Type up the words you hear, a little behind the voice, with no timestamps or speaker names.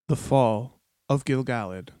The Fall of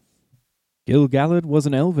Gil-galad. Gil-galad was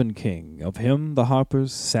an elven king, of him the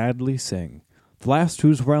harpers sadly sing, the last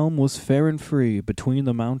whose realm was fair and free between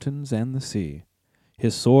the mountains and the sea.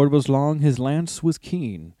 His sword was long, his lance was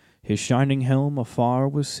keen, his shining helm afar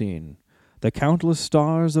was seen. The countless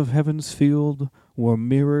stars of heaven's field were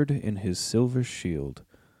mirrored in his silver shield.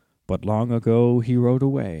 But long ago he rode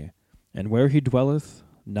away, and where he dwelleth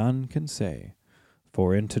none can say.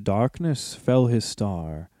 For into darkness fell his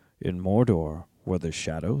star, in Mordor where the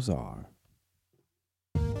shadows are.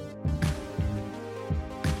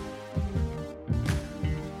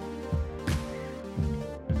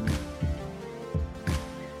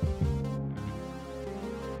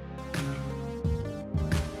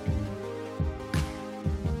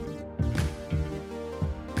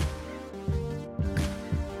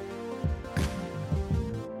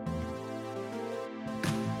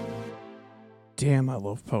 Damn, I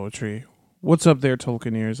love poetry. What's up there,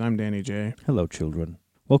 Tolkieneers? I'm Danny J. Hello, children.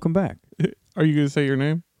 Welcome back. Are you going to say your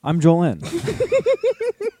name? I'm Joel N.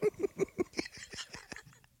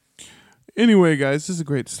 Anyway, guys, this is a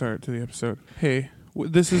great start to the episode. Hey,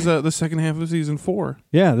 this is the second half of season 4.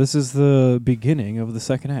 Yeah, this is the beginning of the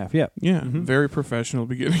second half. Yeah. Yeah, very professional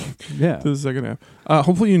beginning Yeah. to the second half.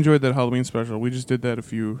 Hopefully you enjoyed that Halloween special. We just did that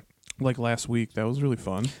last week. That was really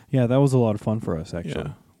fun. Yeah, that was a lot of fun for us, actually.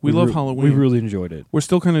 Yeah. We love Halloween. We really enjoyed it. We're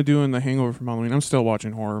still kind of doing the hangover from Halloween. I'm still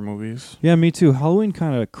watching horror movies. Yeah, me too. Halloween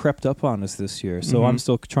kind of crept up on us this year, so I'm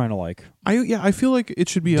still trying to I feel like it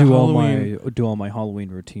should be a do Halloween. all my Halloween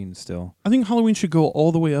routines still. I think Halloween should go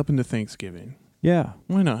all the way up into Thanksgiving. Yeah.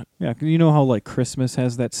 Why not? Yeah, you know how Christmas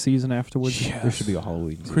has that season afterwards? Yes. There should be a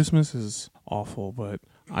Halloween season. Christmas is awful, but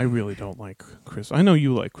I really don't like Christmas. I know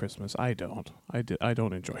you like Christmas. I don't. I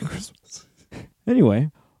don't enjoy Christmas. Anyway,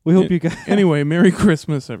 we hope you guys Anyway, Merry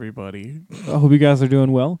Christmas, everybody. I hope you guys are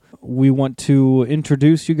doing well. We want to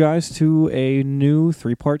introduce you guys to a new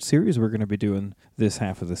 3-part series we're going to be doing this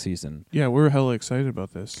half of the season. Yeah, we're hella excited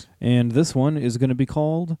about this. And this one is going to be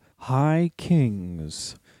called High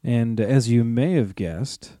Kings. And as you may have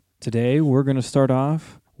guessed, today we're going to start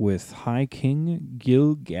off with High King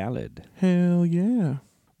Gil-galad. Hell yeah.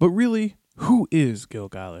 But really, who is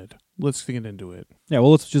Gil-galad? Let's get into it. Yeah, well,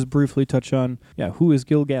 let's just briefly touch on, who is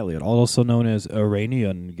Gil-galad, also known as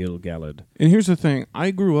Iranian Gil-galad. And here's the thing. I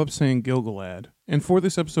grew up saying Gil-galad. And for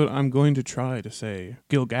this episode, I'm going to try to say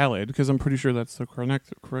Gil-galad because I'm pretty sure that's the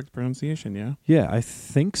correct pronunciation, yeah? Yeah, I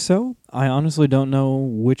think so. I honestly don't know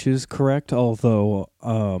which is correct, although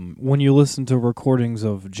when you listen to recordings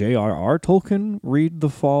of J.R.R. Tolkien read The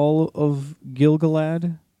Fall of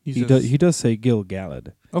Gil-galad, he does say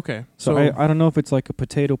Gil-galad. Okay. So I don't know if it's like a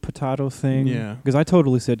potato thing. Yeah. Because I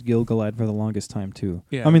totally said Gil-galad for the longest time, too.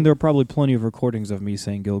 Yeah. I mean, there are probably plenty of recordings of me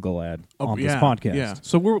saying Gil-galad on this podcast. Yeah.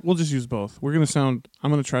 So we'll just use both. I'm going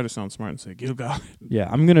to try to sound smart and say Gil-galad. Yeah,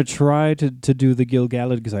 I'm going to try to do the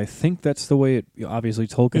Gil-galad because I think that's the way obviously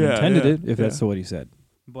Tolkien intended it, if that's what he said.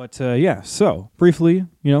 But so briefly,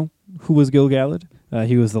 who was Gil-galad?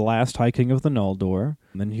 He was the last High King of the Noldor,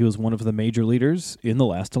 and he was one of the major leaders in the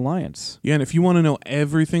Last Alliance. Yeah, and if you want to know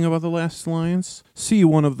everything about the Last Alliance, see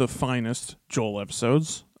one of the finest Joel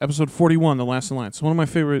episodes. Episode 41, The Last Alliance. One of my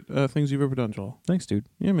favorite things you've ever done, Joel. Thanks, dude.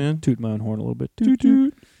 Yeah, man. Toot my own horn a little bit. Toot,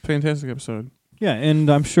 toot. Fantastic episode. Yeah, and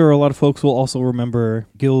I'm sure a lot of folks will also remember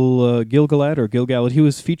Gil-galad or Gil-galad. He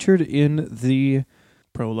was featured in the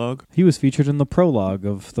prologue. He was featured in the prologue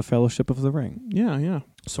of The Fellowship of the Ring. Yeah.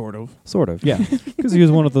 Sort of, yeah. Because he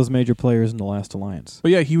was one of those major players in The Last Alliance.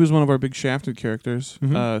 But yeah, he was one of our big Shafted characters.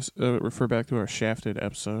 Refer back to our Shafted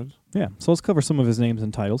episode. Yeah, so let's cover some of his names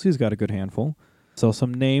and titles. He's got a good handful. So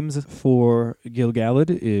some names for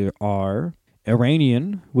Gil-galad are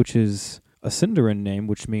Iranian, which is a Sindarin name,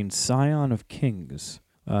 which means Scion of Kings.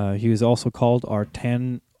 He is also called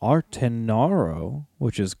Artenaro,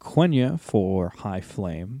 which is Quenya for High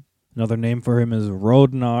Flame. Another name for him is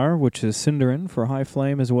Rodnar, which is Sindarin for High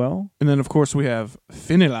Flame as well. And then, of course, we have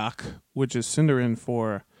Finilak, which is Sindarin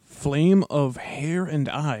for Flame of Hair and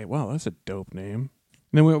Eye. Wow, that's a dope name.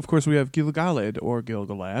 And then, we have Gil-galad, or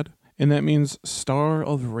Gil-galad, and that means Star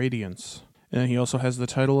of Radiance. And he also has the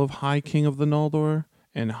title of High King of the Noldor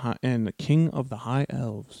and King of the High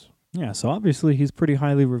Elves. Yeah, so obviously he's pretty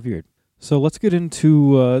highly revered. So let's get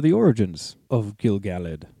into the origins of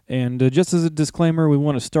Gil-galad. And just as a disclaimer, we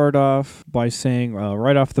want to start off by saying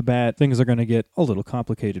right off the bat, things are going to get a little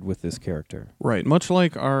complicated with this character. Right. Much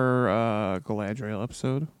like our Galadriel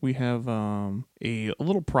episode, we have a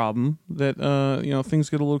little problem that, things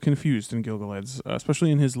get a little confused in Gil-galad's,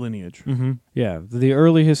 especially in his lineage. Mm-hmm. Yeah, the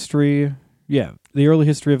early history, Yeah, the early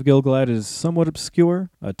history of Gil-galad is somewhat obscure.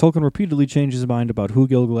 Tolkien repeatedly changed his mind about who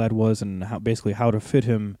Gil-galad was and basically how to fit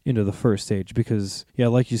him into the First Age because, yeah,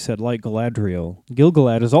 like you said, like Galadriel,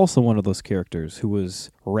 Gil-galad is also one of those characters who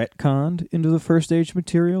was retconned into the First Age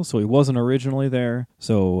material, so he wasn't originally there.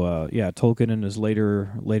 So, Tolkien in his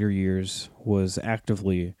later years was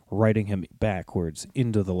actively writing him backwards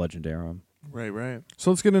into the Legendarum. Right. So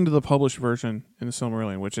let's get into the published version in the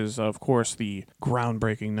Silmarillion, which is, of course, the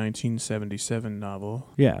groundbreaking 1977 novel.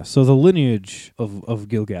 Yeah, so the lineage of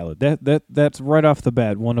Gil-galad, that's right off the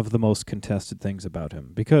bat one of the most contested things about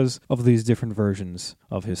him because of these different versions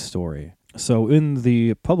of his story. So in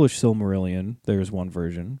the published Silmarillion, there's one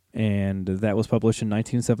version, and that was published in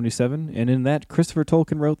 1977, and in that, Christopher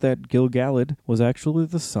Tolkien wrote that Gil-galad was actually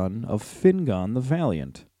the son of Fingon the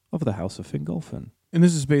Valiant of the House of Fingolfin. And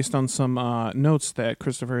this is based on some notes that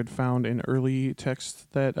Christopher had found in early texts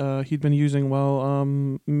that he'd been using while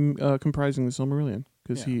comprising the Silmarillion.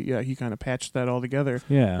 Because he kind of patched that all together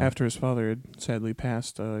after his father had sadly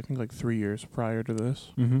passed, I think like 3 years prior to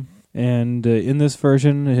this. Mm-hmm. And in this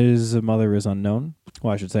version, his mother is unknown.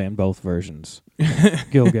 Well, I should say in both versions.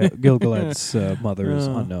 Gil-galad's mother is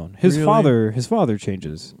unknown. His father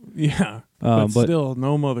changes. Yeah, but still,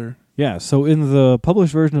 no mother. Yeah, so in the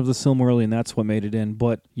published version of the Silmarillion, that's what made it in.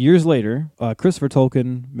 But years later, Christopher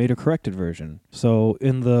Tolkien made a corrected version. So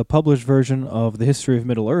in the published version of The History of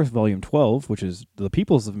Middle-earth, Volume 12, which is The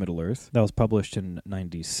Peoples of Middle-earth, that was published in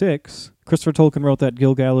 96, Christopher Tolkien wrote that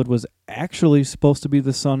Gil-galad was actually supposed to be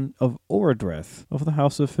the son of Orodreth of the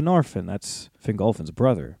House of Finarfin. That's Fingolfin's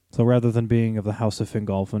brother. So rather than being of the House of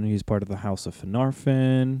Fingolfin, he's part of the House of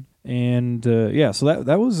Finarfin. And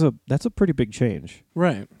so that's a pretty big change,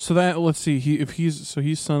 right? So that let's see,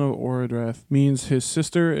 he's son of Orodreth means his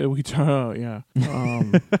sister. We had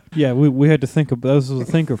to think of that was a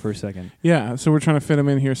thinker for a second. Yeah, so we're trying to fit him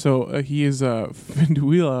in here. So he is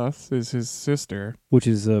Finduilas is his sister, which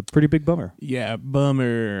is a pretty big bummer. Yeah,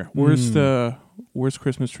 bummer. Worst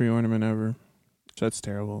Christmas tree ornament ever. That's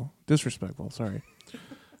terrible, disrespectful. Sorry.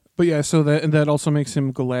 But yeah, so that also makes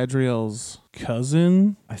him Galadriel's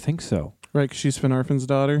cousin? I think so. Right, 'cause she's Finarfin's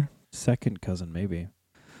daughter? Second cousin, maybe.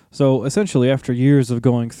 So essentially, after years of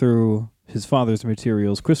going through his father's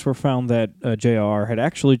materials, Christopher found that J.R. had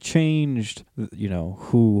actually changed,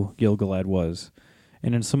 who Gil-galad was.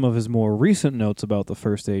 And in some of his more recent notes about the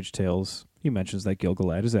First Age tales, he mentions that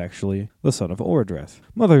Gil-galad is actually the son of Orodreth.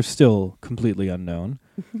 Mother's still completely unknown,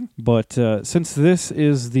 but since this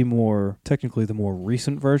is technically the more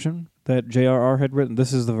recent version that J.R.R. had written,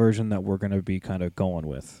 this is the version that we're going to be kind of going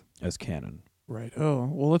with as canon. Right. Oh,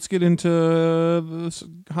 well, let's get into this.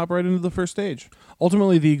 Hop right into the First Age.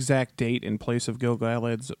 Ultimately, the exact date and place of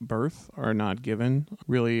Gil-galad's birth are not given,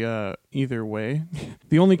 really, either way.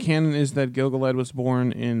 The only canon is that Gil-galad was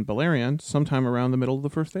born in Beleriand sometime around the middle of the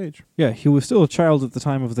First Age. Yeah, he was still a child at the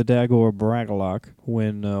time of the Dagor Bragollach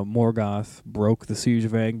when Morgoth broke the siege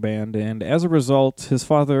of Angband, and as a result, his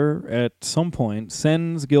father, at some point,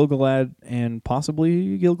 sends Gil-galad and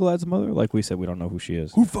possibly Gil-galad's mother. Like we said, we don't know who she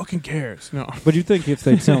is. Who fucking cares? No. But you'd think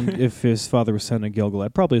if his father was sending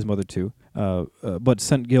Gil-galad, probably his mother too, but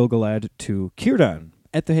sent Gil-galad to Círdan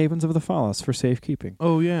at the Havens of the Falas for safekeeping.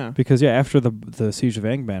 Oh, yeah. Because, after the siege of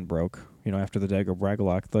Angband broke, after the Dagor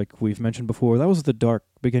Bragollach, like we've mentioned before, that was the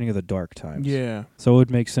beginning of the dark times. Yeah. So it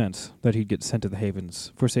would make sense that he'd get sent to the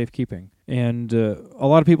Havens for safekeeping. And a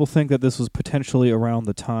lot of people think that this was potentially around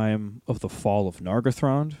the time of the fall of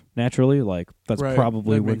Nargothrond. Naturally, that's right.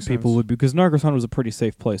 Probably that when people would be, because Nargothrond was a pretty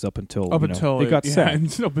safe place up until it got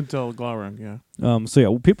sacked. Up until Glaurung, yeah.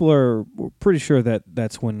 People are pretty sure that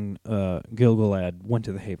that's when Gil-galad went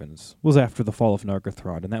to the Havens. Was after the fall of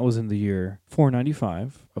Nargothrond, and that was in the year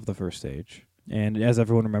 495 of the First Age. And as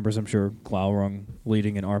everyone remembers, I'm sure, Glaurung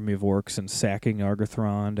leading an army of orcs and sacking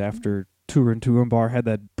Nargothrond after Turin Turambar had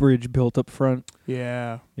that bridge built up front.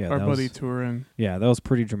 Yeah, our buddy Turin. Yeah, that was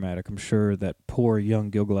pretty dramatic. I'm sure that poor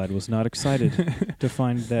young Gil-galad was not excited to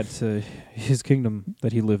find that his kingdom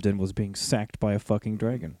that he lived in was being sacked by a fucking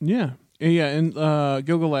dragon. Yeah. Yeah, and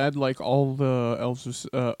Gil-galad, like all the elves,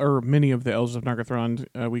 or many of the elves of Nargothrond,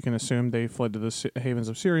 we can assume they fled to the Havens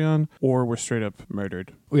of Sirion, or were straight up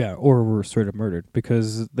murdered. Yeah, or were straight up murdered,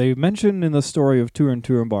 because they mention in the story of Turin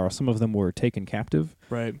Turambar, some of them were taken captive.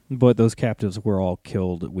 Right. But those captives were all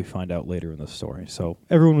killed, we find out later in the story. So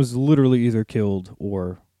everyone was literally either killed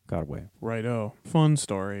or got away. Righto. Fun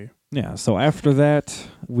story. Yeah, so after that,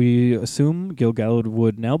 we assume Gil-galad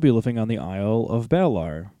would now be living on the Isle of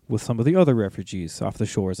Balar, with some of the other refugees off the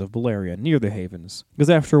shores of Beleriand near the havens. Because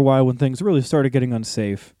after a while, when things really started getting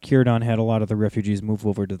unsafe, Círdan had a lot of the refugees move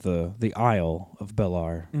over to the Isle of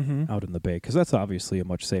Belar out in the bay, because that's obviously a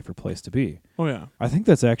much safer place to be. Oh, yeah. I think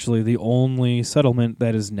that's actually the only settlement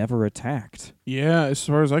that is never attacked. Yeah, as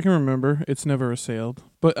far as I can remember, it's never assailed.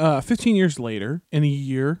 But 15 years later, in a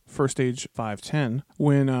year, First Age 510,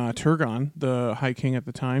 when Turgon, the High King at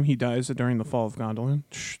the time, he dies during the fall of Gondolin.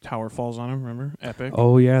 Tower falls on him, remember? Epic.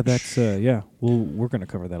 Oh, yeah, that's, yeah. We're going to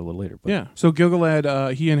cover that a little later. But. Yeah. So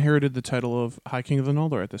Gil-galad, he inherited the title of High King of the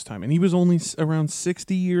Noldor at this time, and he was only around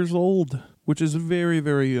 60 years old, which is very,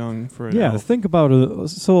 very young for an elf. Think about it.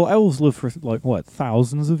 So elves live for,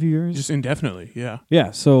 thousands of years? Just indefinitely, yeah.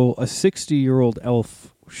 Yeah, so a 60-year-old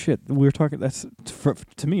elf... Shit, we were talking.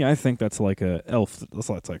 To me. I think that's like a elf. It's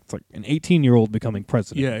like an 18-year-old becoming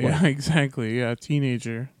president. Yeah, exactly. Yeah,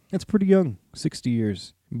 teenager. That's pretty young, 60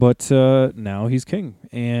 years. But now he's king,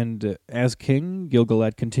 and as king,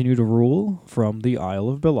 Gil-galad continued to rule from the Isle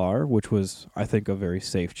of Belar, which was, I think, a very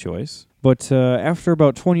safe choice. But after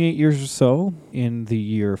about 28 years or so, in the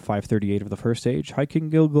year 538 of the First Age, High King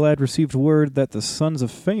Gil-galad received word that the sons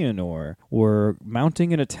of Feanor were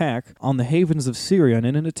mounting an attack on the havens of Sirion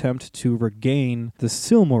in an attempt to regain the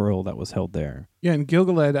Silmaril that was held there. Yeah, and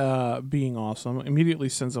Gil-galad, being awesome, immediately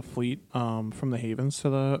sends a fleet from the havens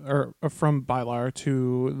to from Belar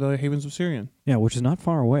to the havens of Sirion. Yeah, which is not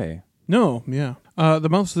far away. No, yeah. The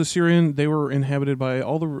mouths of the Sirion, they were inhabited by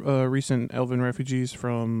all the recent elven refugees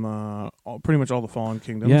from pretty much all the fallen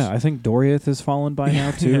kingdoms. Yeah, I think Doriath has fallen by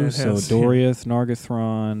now, too. Yeah, so Doriath,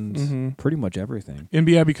 Nargothrond, pretty much everything. And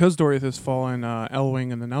yeah, because Doriath has fallen,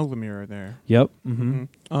 Elwing and the Nauglamir are there. Yep.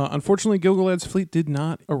 Unfortunately, Gil-galad's fleet did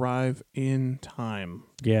not arrive in time.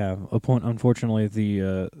 Yeah, unfortunately,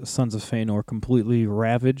 the Sons of Feanor completely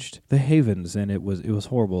ravaged the havens, and it was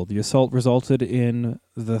horrible. The assault resulted in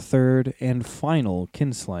the third and final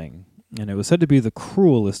kinslaying, and it was said to be the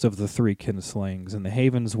cruelest of the three kinslayings, and the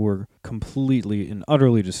havens were completely and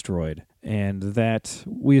utterly destroyed. And that,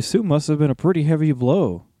 we assume, must have been a pretty heavy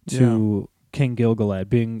blow to King Gil-galad,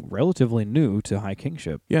 being relatively new to High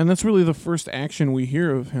Kingship. Yeah, and that's really the first action we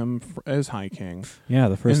hear of him as High King. Yeah,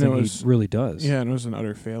 the first thing he really does. Yeah, and it was an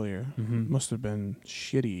utter failure. Must have been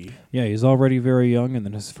shitty. Yeah, he's already very young, and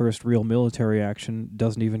then his first real military action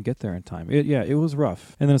doesn't even get there in time. It was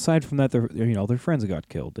rough. And then aside from that, their friends got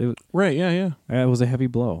killed. Right, yeah. It was a heavy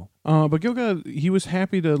blow. But Gil-galad, he was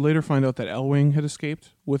happy to later find out that Elwing had escaped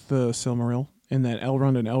with the Silmaril, and that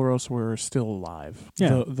Elrond and Elros were still alive,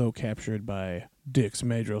 though captured by Dix,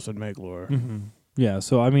 Maedhros, and Maglor. Yeah,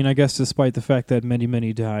 so I mean, I guess despite the fact that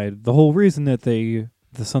many died, the whole reason that the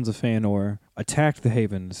Sons of Feanor attacked the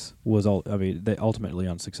havens was they ultimately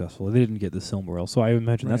unsuccessful. They didn't get the Silmaril, so I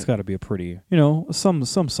imagine that's got to be a pretty, some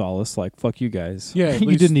solace. Like, fuck you guys. Yeah,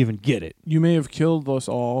 you didn't even get it. You may have killed us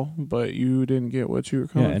all, but you didn't get what you were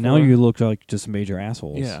coming for. Yeah, and now you look like just major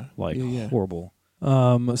assholes. Yeah, horrible.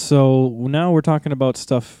 So now we're talking about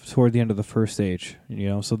stuff toward the end of the First Age,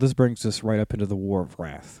 so this brings us right up into the War of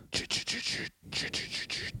Wrath.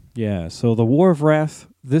 Yeah, so the War of Wrath,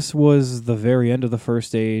 this was the very end of the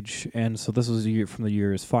First Age, and so this was from the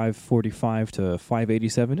years 545 to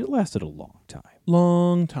 587. It lasted a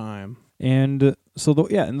long time. And so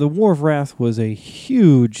the War of Wrath was a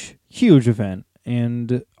huge event.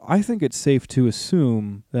 And I think it's safe to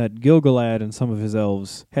assume that Gil-galad and some of his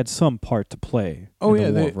elves had some part to play. Oh yeah,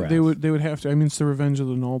 they would have to. I mean, it's the revenge of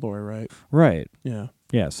the Noldor, right? Right. Yeah.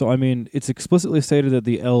 Yeah. So I mean, it's explicitly stated that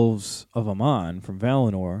the elves of Aman from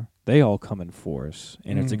Valinor, they all come in force,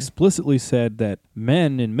 and it's explicitly said that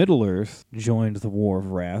men in Middle-earth joined the War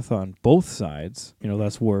of Wrath on both sides.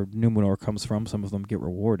 That's where Numenor comes from. Some of them get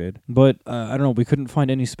rewarded. But, I don't know, we couldn't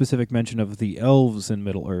find any specific mention of the elves in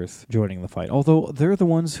Middle-earth joining the fight, although they're the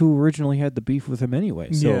ones who originally had the beef with him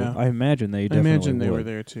anyway, so I imagine they definitely were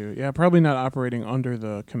there too. Yeah, probably not operating under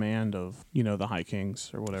the command of, the High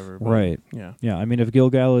Kings or whatever. But right. Yeah. Yeah, I mean, if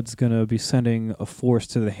Gil-galad's going to be sending a force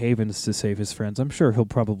to the Havens to save his friends, I'm sure he'll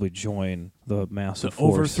probably join the massive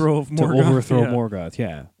force overthrow of Morgoth. To overthrow Morgoth,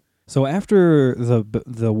 yeah. So after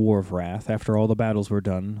the War of Wrath, after all the battles were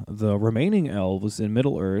done, the remaining elves in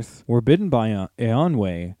Middle-earth were bidden by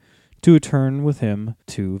Eonwë to return with him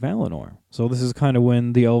to Valinor. So this is kind of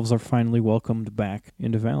when the elves are finally welcomed back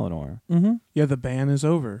into Valinor. Yeah, the ban is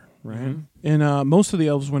over, right? And most of the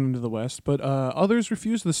elves went into the west, but others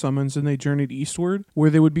refused the summons, and they journeyed eastward, where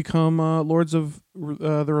they would become lords of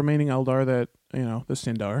the remaining Eldar, the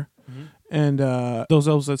Sindar. and those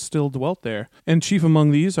elves that still dwelt there. And chief among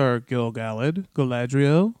these are Gil-galad,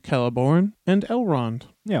 Galadriel, Celeborn, and Elrond.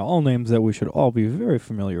 Yeah, all names that we should all be very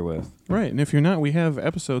familiar with. Right, and if you're not, we have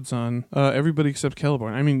episodes on everybody except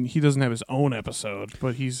Celeborn. I mean, he doesn't have his own episode,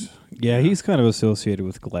 but he's... Yeah, he's kind of associated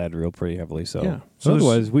with Galadriel pretty heavily, so... Yeah. So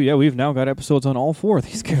otherwise, we've now got episodes on all 4 of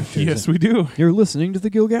these characters. Yes, we do. You're listening to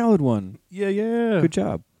the Gil-galad one. Yeah. Good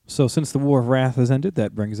job. So since the War of Wrath has ended,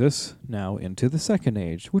 that brings us now into the Second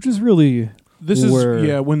Age, which is really... This is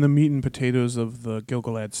when the meat and potatoes of the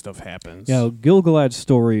Gil-galad stuff happens. Yeah, Gil-galad's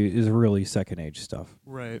story is really Second Age stuff.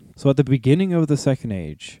 Right. So at the beginning of the Second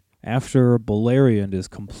Age, after Beleriand is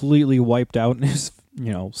completely wiped out and is,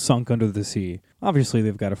 sunk under the sea, obviously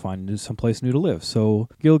they've got to find someplace new to live. So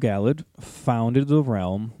Gil-galad founded the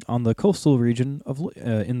realm on the coastal region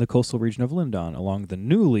in the coastal region of Lindon, along the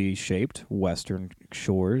newly shaped western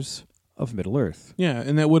shores of Middle-earth. Yeah,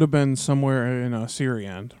 and that would have been somewhere in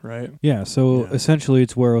Osiriand, right? Yeah, so essentially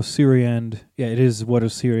it's where Osiriand... Yeah, it is what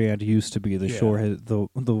Osiriand used to be. The shore has...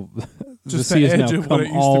 The sea has now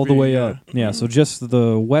come all the way up. Yeah, so just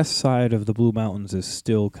the west side of the Blue Mountains is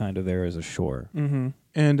still kind of there as a shore. Mm-hmm.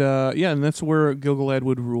 And and that's where Gil-galad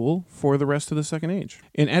would rule for the rest of the Second Age.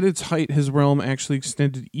 And at its height, his realm actually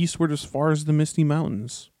extended eastward as far as the Misty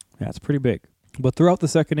Mountains. Yeah, it's pretty big. But throughout the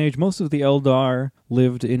Second Age, most of the Eldar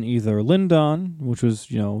lived in either Lindon, which was,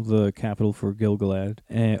 the capital for Gil-galad,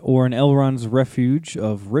 or in Elrond's refuge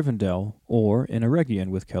of Rivendell, or in Eregion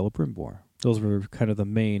with Celebrimbor. Those were kind of the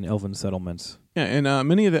main elven settlements. Yeah, and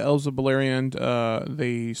many of the elves of Beleriand,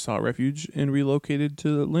 they sought refuge and relocated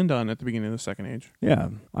to Lindon at the beginning of the Second Age. Yeah,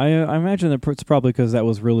 I imagine that it's probably because that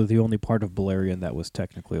was really the only part of Beleriand that was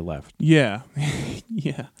technically left. Yeah,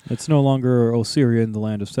 yeah. It's no longer Osirian, the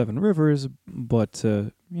land of 7 rivers, but,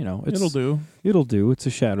 it'll do. It'll do. It's a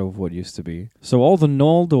shadow of what used to be. So all the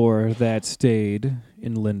Noldor that stayed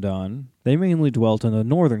in Lindon, they mainly dwelt in the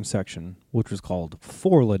northern section, which was called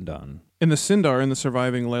Forlindon. And the Sindar and the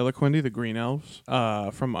surviving Lalaquendi, the Green Elves,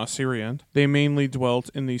 from Osiriand, they mainly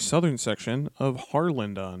dwelt in the southern section of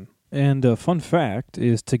Harlindon. And a fun fact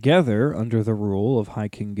is, together, under the rule of High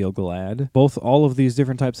King Gil-galad, all of these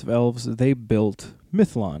different types of elves, they built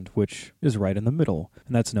Mithlond, which is right in the middle,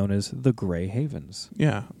 and that's known as the Grey Havens.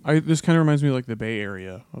 Yeah, this kind of reminds me of like the Bay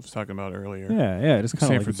Area I was talking about earlier. Yeah, it's kind of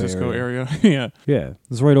like San Francisco the Bay area. Yeah. Yeah,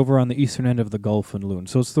 it's right over on the eastern end of the Gulf and Lune,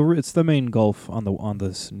 so it's the main Gulf on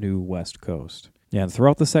this new west coast. Yeah, and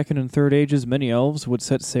throughout the Second and Third Ages, many elves would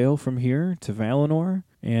set sail from here to Valinor,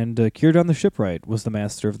 and Círdan the Shipwright was the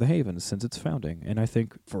master of the Havens since its founding, and I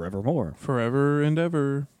think forevermore. Forever and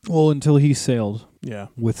ever. Well, until he sailed. Yeah.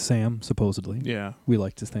 With Sam, supposedly. Yeah. We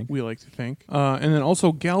like to think. And then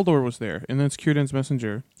also Galdor was there, and that's Círdan's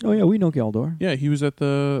messenger. Oh, yeah, we know Galdor. Yeah, he was at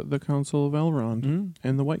the Council of Elrond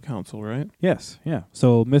and the White Council, right? Yes, yeah.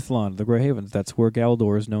 So Mithlond, the Grey Havens, that's where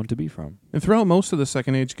Galdor is known to be from. And throughout most of the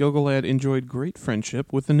Second Age, Gil-galad enjoyed great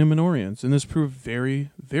friendship with the Númenóreans, and this proved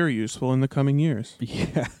very, very useful in the coming years.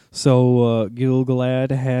 Yeah. So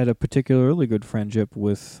Gil-galad had a particularly good friendship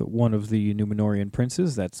with one of the Númenórean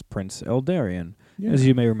princes, that's Prince Eldarion, as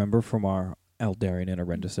you may remember from our Eldarion and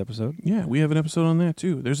Arendis episode. Yeah, we have an episode on that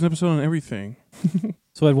too. There's an episode on everything.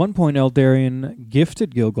 So at one point, Eldarion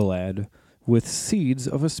gifted Gil-galad with seeds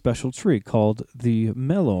of a special tree called the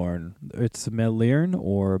Melorn. It's Melirn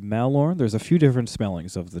or Malorn. There's a few different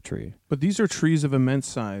spellings of the tree. But these are trees of immense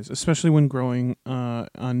size, especially when growing on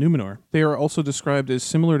Númenor. They are also described as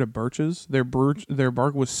similar to birches. Their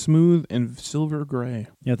bark was smooth and silver gray.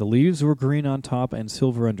 Yeah, the leaves were green on top and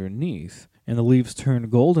silver underneath, and the leaves turned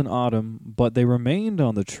gold in autumn, but they remained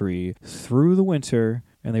on the tree through the winter,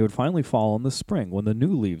 and they would finally fall in the spring when the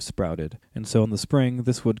new leaves sprouted. And so in the spring,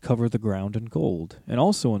 this would cover the ground in gold. And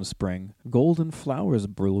also in spring, golden flowers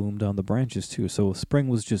bloomed on the branches too. So spring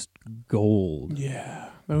was just gold. Yeah,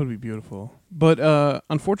 that would be beautiful. But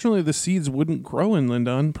unfortunately, the seeds wouldn't grow in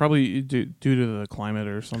Lindon, probably due to the climate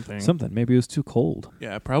or something. Maybe it was too cold.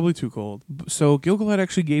 Yeah, probably too cold. So Gil-galad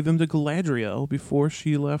actually gave them to Galadriel before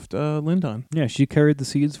she left Lindon. Yeah, she carried the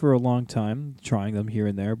seeds for a long time, trying them here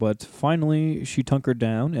and there, but finally she hunkered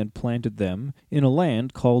down and planted them in a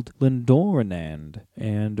land called Lindorinand.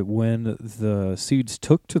 And when the seeds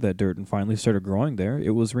took to that dirt and finally started growing there, it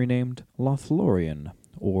was renamed Lothlorien,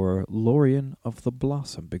 or Lorien of the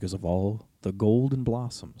Blossom, because of all the golden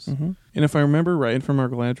blossoms. Mm-hmm. And if I remember right from our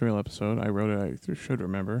Galadriel episode, I wrote it, I should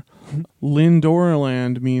remember,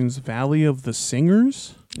 Lindorland means Valley of the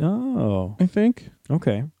Singers. Oh. I think.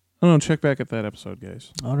 Okay. I don't know. Check back at that episode,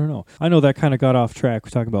 guys. I don't know. I know that kind of got off track.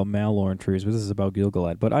 We're talking about Malorn trees, but this is about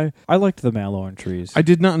Gil-galad. But I liked the Malorn trees. I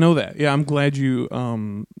did not know that. Yeah, I'm glad you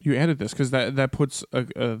added this because that puts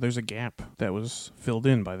there's a gap that was filled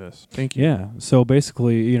in by this. Thank you. Yeah. So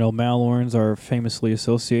basically, Malorns are famously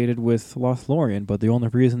associated with Lothlorien, but the only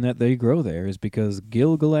reason that they grow there is because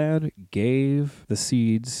Gil-galad gave the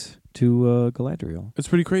seeds to Galadriel. It's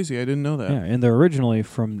pretty crazy. I didn't know that. Yeah, and they're originally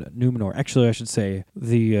from Numenor. Actually, I should say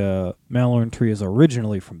the Malorn tree is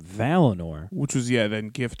originally from Valinor. Which was, then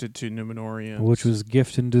gifted to Numenorians. Which was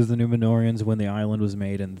gifted to the Numenorians when the island was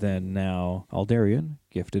made, and then now Aldarion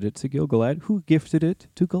gifted it to Gil-galad, who gifted it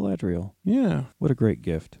to Galadriel. Yeah. What a great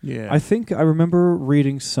gift. Yeah. I think I remember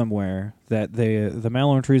reading somewhere that the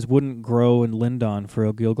Malorn trees wouldn't grow in Lindon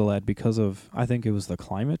for Gil-galad because of, I think it was the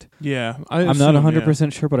climate. Yeah. I'm not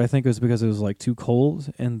 100% sure, but I think it was because it was too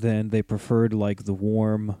cold, and then they preferred the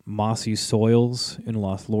warm, mossy soils in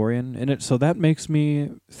Lothlorien. And so that makes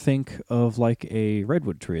me think of a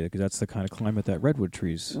redwood tree, because that's the kind of climate that redwood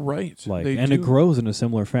trees like. They And do. it grows in a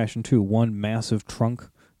similar fashion too. One massive trunk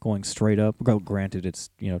going straight up. Granted, it's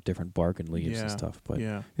different bark and leaves and stuff, but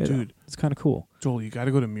dude, it's kind of cool. Joel, you got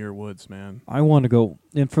to go to Muir Woods, man. I want to go.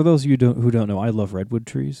 And for those of you who don't know, I love redwood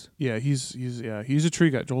trees. Yeah, he's a tree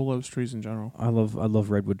guy. Joel loves trees in general. I love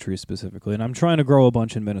redwood trees specifically, and I'm trying to grow a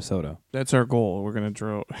bunch in Minnesota. That's our goal. We're gonna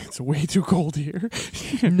grow. It's way too cold here.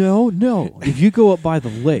 No. If you go up by the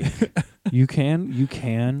lake, you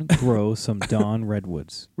can grow some Dawn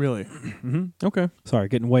redwoods. Really? Mm-hmm. Okay. Sorry,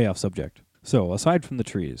 getting way off subject. So, aside from the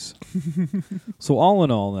trees. So, all in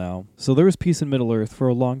all now, there was peace in Middle-earth for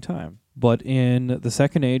a long time. But in the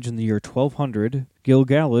Second Age, in the year 1200,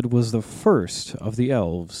 Gil-galad was the first of the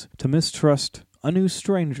elves to mistrust a new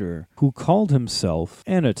stranger who called himself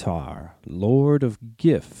Annatar, Lord of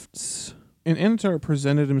Gifts. And Annatar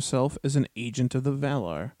presented himself as an agent of the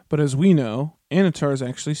Valar. But as we know, Annatar is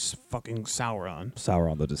actually fucking Sauron.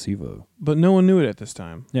 Sauron the Deceiver. But no one knew it at this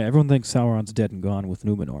time. Yeah, everyone thinks Sauron's dead and gone with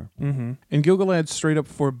Numenor. Mm-hmm. And Gil-galad straight up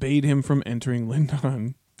forbade him from entering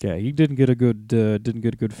Lindon. Yeah, he didn't get a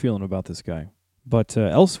good feeling about this guy. But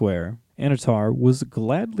elsewhere, Annatar was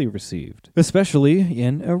gladly received, especially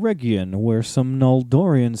in Eregion, where some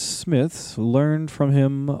Noldorian smiths learned from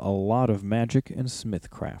him a lot of magic and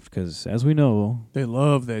smithcraft, because, as we know, They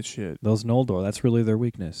love that shit. those Noldor, that's really their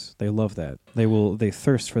weakness. They love that. They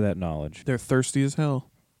thirst for that knowledge. They're thirsty as hell.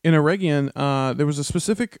 In Eregion, there was a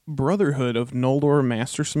specific brotherhood of Noldor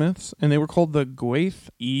mastersmiths, and they were called the Gwaith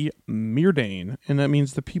y Myrdain, and that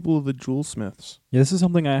means the people of the jewelsmiths. Yeah, this is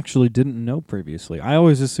something I actually didn't know previously. I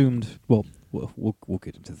always assumed, we'll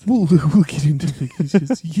get into this. We'll get into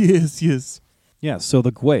this. Yes. Yeah, so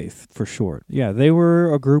the Gwaith, for short. Yeah, they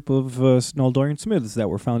were a group of Noldorian smiths that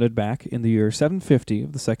were founded back in the year 750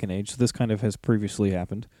 of the Second Age. So this kind of has previously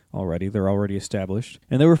happened already. They're already established.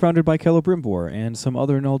 And they were founded by Celebrimbor and some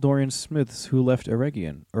other Noldorian smiths who left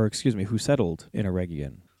Eregion, who settled in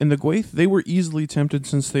Eregion. And the Gwaith, they were easily tempted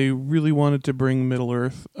since they really wanted to bring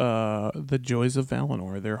Middle-earth the joys of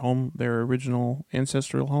Valinor, their original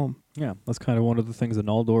ancestral home. Yeah, that's kind of one of the things that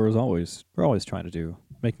Noldor is always trying to do.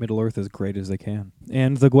 Make Middle-earth as great as they can.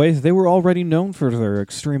 And the Gwaith, they were already known for their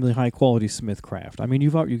extremely high-quality smithcraft. I mean,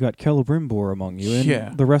 you've got Celebrimbor among you,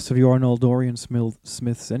 and the rest of you are Noldorian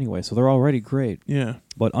smiths anyway, so they're already great. Yeah.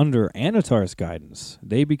 But under Annatar's guidance,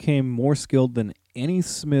 they became more skilled than any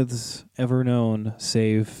smiths ever known,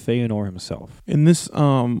 save Feanor himself. And this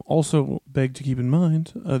also begged to keep in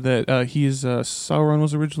mind that Sauron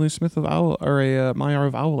was originally a smith of a Maiar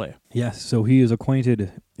of Aule. Yes, so he is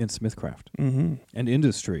acquainted in smithcraft Mm-hmm. and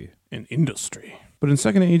industry. But in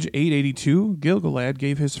Second Age 882, Gil-galad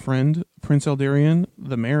gave his friend, Prince Eldarion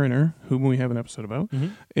the Mariner, whom we have an episode about,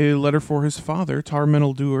 a letter for his father,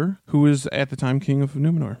 Tar-Meneldur, who was at the time king of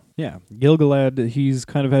Numenor. Yeah, Gil-galad, he's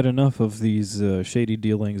kind of had enough of these shady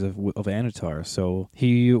dealings of Annatar, so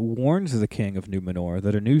he warns the king of Numenor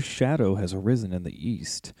that a new shadow has arisen in the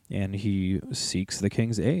east, and he seeks the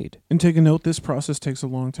king's aid. And take a note, this process takes a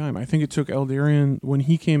long time. I think it took Eldarion, when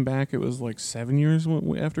he came back, it was 7 years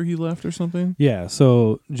after he left or something. Yeah,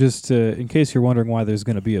 so just in case you're wondering why there's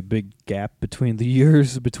going to be a big gap between the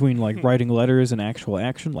years, between writing letters and actual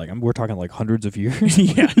action, we're talking hundreds of years.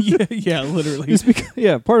 yeah, literally.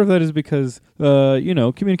 Part of that is because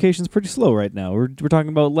communication's pretty slow right now. We're talking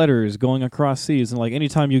about letters going across seas, and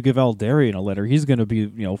anytime you give Eldarion a letter, he's going to be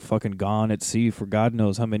fucking gone at sea for God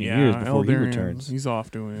knows how many years before he returns. He's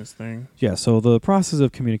off doing his thing. Yeah, so the process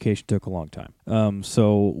of communication took a long time.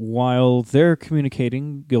 So while they're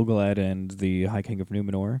communicating, Gil-galad and the High King of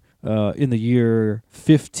Numenor, in the year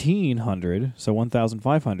 1500, so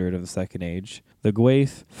 1500 of the Second Age, the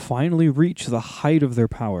Gwaith finally reach the height of their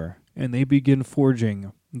power, and they begin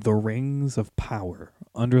forging the Rings of Power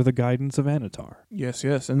under the guidance of Anatar. Yes,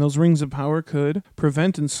 yes. And those rings of power could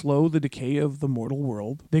prevent and slow the decay of the mortal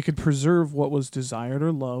world. They could preserve what was desired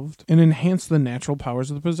or loved and enhance the natural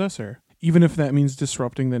powers of the possessor, even if that means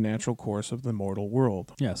disrupting the natural course of the mortal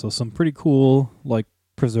world. Yeah, so some pretty cool,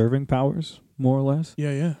 preserving powers, more or less.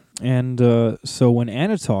 Yeah, yeah. And so when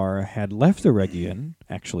Anatar had left Eregion,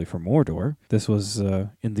 actually for Mordor, this was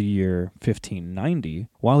in the year 1590,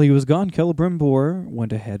 while he was gone, Celebrimbor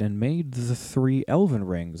went ahead and made the 3 elven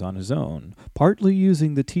rings on his own, partly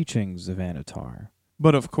using the teachings of Anatar.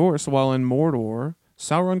 But of course, while in Mordor,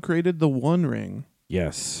 Sauron created the One Ring.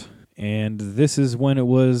 Yes. And this is when it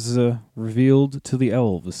was revealed to the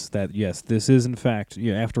elves that, yes, this is in fact,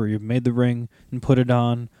 after you've made the ring and put it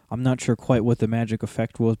on, I'm not sure quite what the magic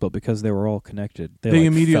effect was, but because they were all connected, they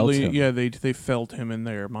immediately, felt him. they felt him in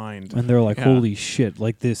their mind. And they're like, holy shit,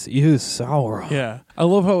 this is Sauron. Yeah. I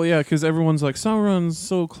love how, because everyone's like, Sauron's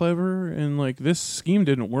so clever, and this scheme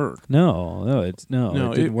didn't work. No, it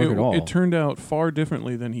didn't work at all. It turned out far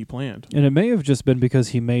differently than he planned. And it may have just been because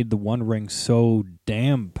he made the One Ring so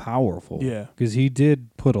damn powerful. Yeah. Because he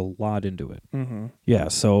did put a lot into it. Mm-hmm. Yeah,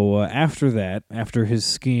 so after his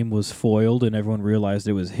scheme was foiled and everyone realized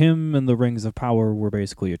it was him and the Rings of Power were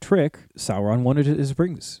basically a trick, Sauron wanted his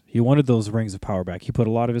rings. He wanted those Rings of Power back. He put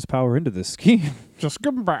a lot of his power into this scheme. Just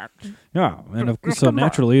give them back. Yeah, and so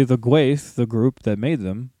naturally the Gwaith, the group that made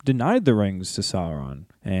them, denied the rings to Sauron.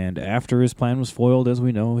 And after his plan was foiled, as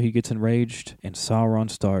we know, he gets enraged, and Sauron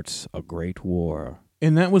starts a great war.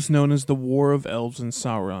 And that was known as the War of Elves and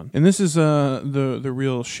Sauron. And this is the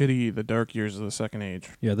real shitty, the dark years of the Second Age.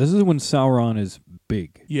 Yeah, this is when Sauron is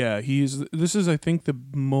big. Yeah, this is, I think, the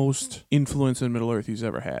most influence in Middle-earth he's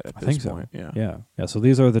ever had at this point. So. Yeah, so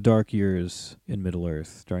these are the dark years in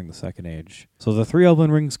Middle-earth during the Second Age. So the 3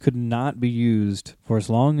 Elven Rings could not be used for as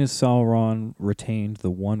long as Sauron retained the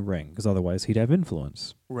One Ring, because otherwise he'd have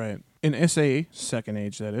influence. Right. In SA, Second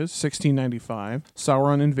Age that is, 1695,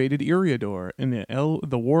 Sauron invaded Eriador, and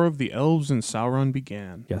the War of the Elves and Sauron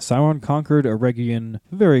began. Yeah, Sauron conquered Eregion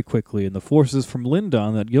very quickly, and the forces from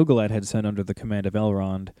Lindon that Gil-galad had sent under the command of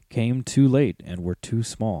Elrond came too late and were too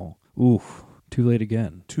small. Oof. Too late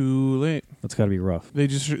again. Too late. That's got to be rough. They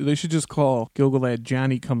should just call Gil-galad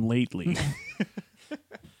Johnny Come Lately.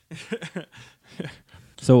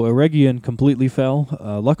 So Eregion completely fell.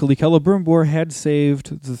 Luckily, Celebrimbor had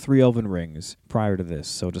saved the 3 Elven Rings prior to this.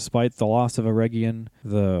 So despite the loss of Eregion,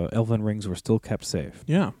 the Elven Rings were still kept safe.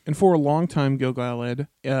 Yeah. And for a long time, Gil-galad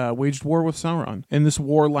waged war with Sauron. And this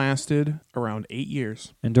war lasted around 8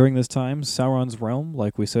 years. And during this time, Sauron's realm,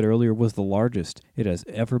 like we said earlier, was the largest it has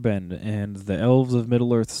ever been. And the elves of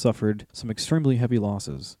Middle-earth suffered some extremely heavy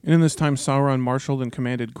losses. And in this time, Sauron marshaled and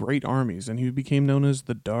commanded great armies, and he became known as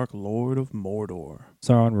the Dark Lord of Mordor.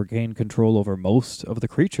 Sauron regained control over most of the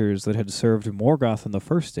creatures that had served Morgoth in the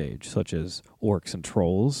First Age, such as orcs and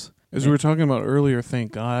trolls. As we were talking about earlier,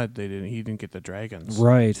 thank God he didn't get the dragons.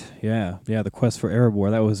 Right, yeah. Yeah, the quest for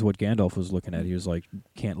Erebor, that was what Gandalf was looking at. He was like,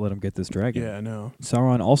 can't let him get this dragon. Yeah, no.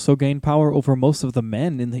 Sauron also gained power over most of the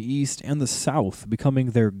men in the east and the south,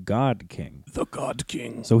 becoming their god king. The God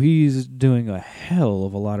King. So he's doing a hell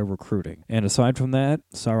of a lot of recruiting. And aside from that,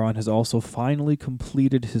 Sauron has also finally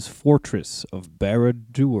completed his fortress of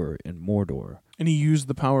Barad-dûr in Mordor. And he used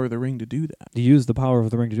the power of the ring to do that. He used the power of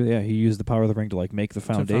the ring to do that. Yeah, he used the power of the ring to make the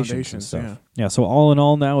foundations and stuff. Yeah. Yeah, so all in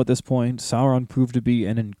all now at this point, Sauron proved to be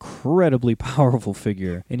an incredibly powerful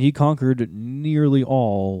figure, and he conquered nearly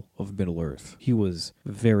all of Middle-earth. He was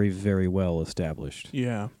very, very well established.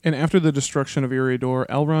 Yeah. And after the destruction of Eriador,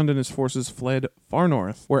 Elrond and his forces fled far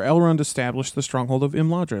north, where Elrond established the stronghold of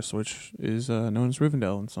Imladris, which is known as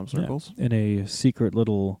Rivendell in some circles. Yeah, in a secret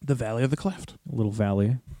little... The Valley of the Cleft. Little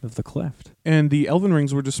valley of the Cleft. And the Elven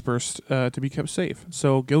Rings were dispersed to be kept safe.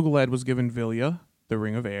 So Gil-galad was given Vilya, the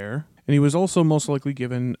Ring of Air, and he was also most likely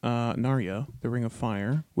given Narya, the Ring of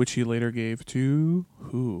Fire, which he later gave to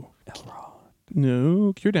who? Elrond.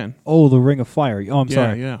 No, Círdan. Oh, the Ring of Fire. Oh, I'm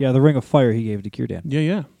sorry. Yeah. Yeah, the Ring of Fire he gave to Círdan.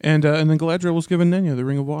 Yeah. And then Galadriel was given Nenya, the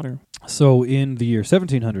Ring of Water. So in the year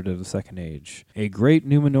 1700 of the Second Age, a great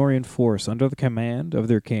Númenórean force under the command of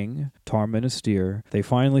their king, Tar-Minastir, they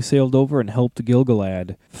finally sailed over and helped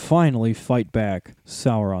Gil-galad finally fight back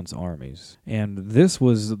Sauron's armies. And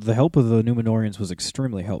the help of the Númenóreans was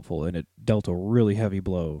extremely helpful, and it dealt a really heavy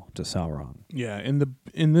blow to Sauron. Yeah,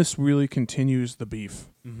 and this really continues the beef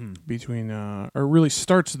between, or really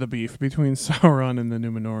starts the beef between Sauron and the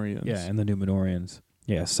Númenóreans. Yeah, and the Númenóreans.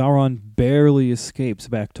 Yeah, Sauron barely escapes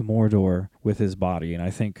back to Mordor with his body, and I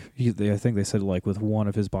think they said like with one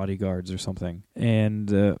of his bodyguards or something.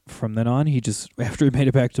 And from then on, he just after he made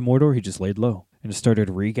it back to Mordor, he just laid low and started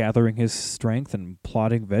regathering his strength and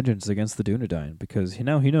plotting vengeance against the Dunedain because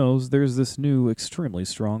now he knows there's this new extremely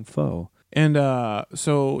strong foe. And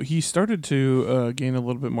so he started to gain a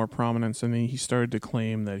little bit more prominence, and he started to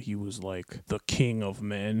claim that he was like the king of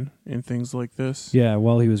men and things like this. Yeah,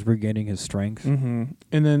 while he was regaining his strength. Mm-hmm.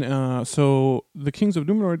 And then, so the kings of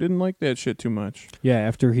Numenor didn't like that shit too much. Yeah,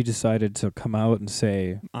 after he decided to come out and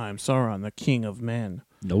say, I'm Sauron, the king of men.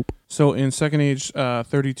 Nope. So in Second Age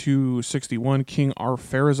 3261, King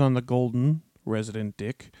Ar-Pharazôn the Golden, resident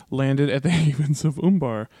dick, landed at the havens of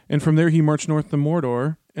Umbar. And from there he marched north to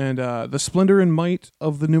Mordor. And the splendor and might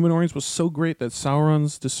of the Numenorians was so great that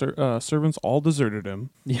Sauron's servants all deserted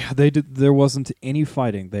him. Yeah, they did. There wasn't any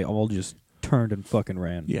fighting. They all just turned and fucking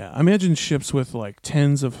ran. Yeah, imagine ships with like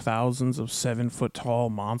tens of thousands of 7-foot tall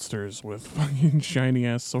monsters with fucking shiny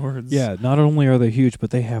ass swords. Yeah, not only are they huge,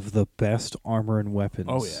 but they have the best armor and weapons.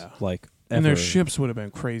 Oh, yeah. Like, and ever. their ships would have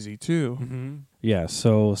been crazy too. Mm-hmm. Yeah,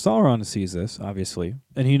 so Sauron sees this, obviously,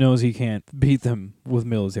 and he knows he can't beat them with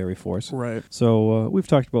military force. Right. So we've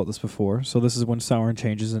talked about this before. So this is when Sauron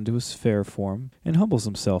changes into his fair form and humbles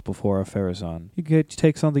himself before Ar-Pharazôn. He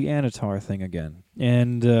takes on the Anatar thing again.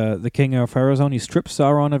 And the king Ar-Pharazôn, he stripped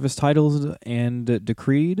Sauron of his titles and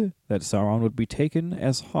decreed that Sauron would be taken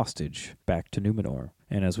as hostage back to Numenor.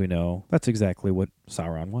 And as we know, that's exactly what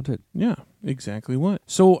Sauron wanted. Yeah, exactly what.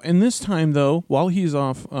 So in this time, though, while he's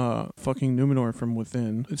off fucking Numenor from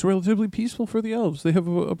within, it's relatively peaceful for the elves. They have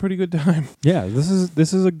a pretty good time. Yeah, this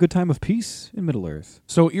is a good time of peace in Middle-earth.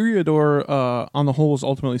 So Eriador, on the whole, was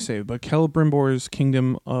ultimately saved, but Celebrimbor's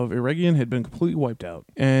kingdom of Eregion had been completely wiped out,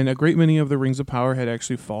 and a great many of the rings of power had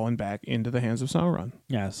actually fallen back into the hands of Sauron.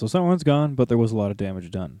 Yeah, so Sauron's gone, but there was a lot of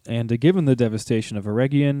damage done. And given the devastation of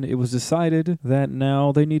Eregion, it was decided that now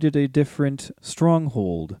they needed a different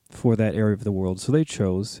stronghold for that area of the world, so they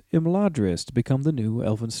chose Imladris to become the new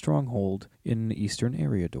elven stronghold in eastern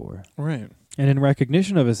Eriador. Right. And in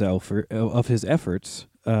recognition of his efforts,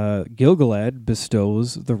 Gil-galad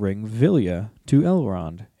bestows the ring Vilya to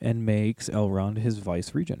Elrond and makes Elrond his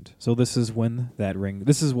vice-regent. So this is when that ring...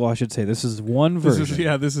 This is one version. This is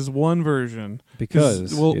one version.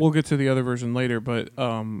 Because... We'll get to the other version later, but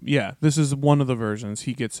this is one of the versions.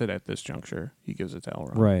 He gets it at this juncture. He gives it to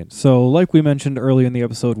Elrond. Right. So like we mentioned early in the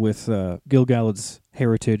episode with Gil-galad's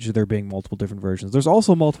heritage, there being multiple different versions. There's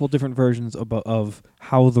also multiple different versions of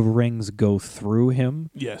how the rings go through him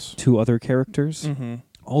to other characters. Mm-hmm.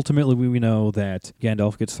 Ultimately, we know that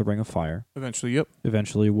Gandalf gets the Ring of Fire.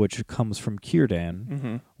 Eventually, which comes from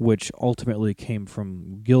Círdan, which ultimately came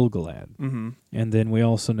from Gil-galad. Mm-hmm. And then we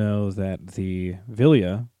also know that the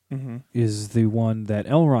Vilya is the one that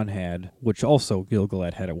Elrond had, which also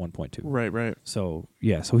Gil-galad had at one point too. Right. So,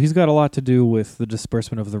 yeah, so he's got a lot to do with the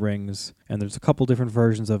disbursement of the rings, and there's a couple different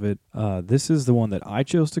versions of it. This is the one that I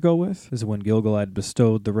chose to go with. This is when Gil-galad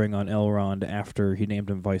bestowed the ring on Elrond after he named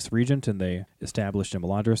him vice-regent, and they established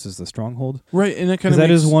Imladris as the stronghold. Right, and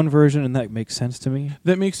that is one version, and that makes sense to me.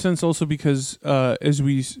 That makes sense also because, as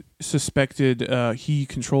we suspected, he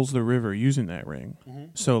controls the river using that ring. Mm-hmm.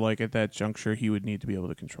 So, like, at that juncture, he would need to be able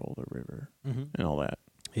to control the river and all that.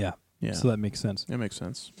 Yeah. So that makes sense. That makes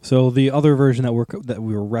sense. So the other version that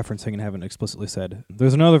we were referencing and haven't explicitly said,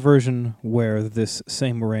 there's another version where this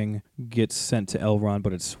same ring gets sent to Elrond,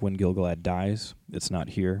 but it's when Gil-galad dies. It's not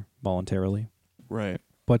here voluntarily. Right.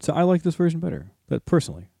 But I like this version better,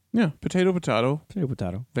 personally. Yeah. Potato.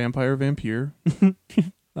 Vampire.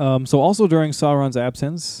 So also during Sauron's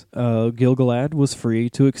absence, Gil-galad was free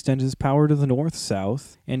to extend his power to the north,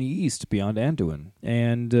 south, and east beyond Anduin,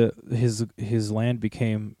 and his land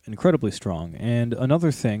became incredibly strong. And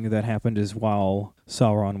another thing that happened is while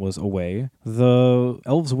Sauron was away, the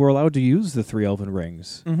elves were allowed to use the 3 elven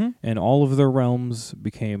rings, and all of their realms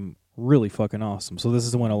became really fucking awesome. So this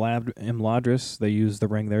is when Imladris, they used the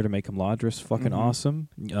ring there to make Imladris fucking awesome.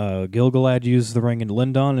 Gil-galad used the ring in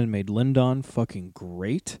Lindon and made Lindon fucking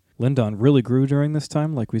great. Lindon really grew during this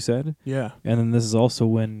time, like we said. Yeah. And then this is also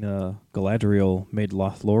when Galadriel made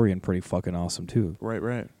Lothlorien pretty fucking awesome too.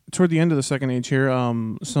 Right. Toward the end of the Second Age here,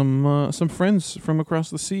 some friends from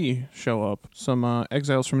across the sea show up. Some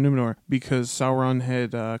exiles from Numenor because Sauron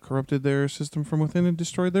had corrupted their system from within and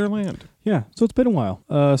destroyed their land. Yeah, so it's been a while.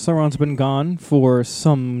 Sauron's been gone for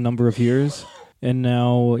some number of years, and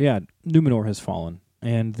now, Numenor has fallen.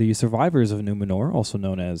 And the survivors of Numenor, also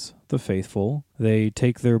known as the faithful. They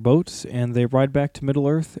take their boats and they ride back to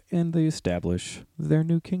Middle-earth and they establish their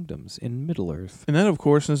new kingdoms in Middle-earth. And that, of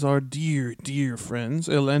course, is our dear, dear friends,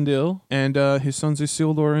 Elendil and his sons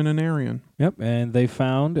Isildur and Anarion. Yep, and they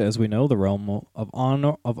found, as we know, the realm of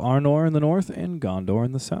Arnor in the north and Gondor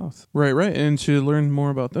in the south. Right. And to learn more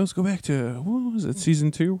about those, go back to, what was it, Season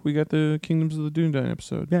 2? We got the Kingdoms of the Dunedain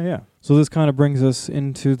episode. Yeah. So this kind of brings us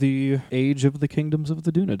into the age of the kingdoms of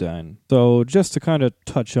the Dunedain. So just to kind of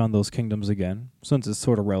touch on those kingdoms again, since it's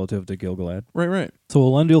sort of relative to Gil-galad. Right. So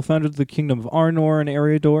Elendil founded the kingdom of Arnor and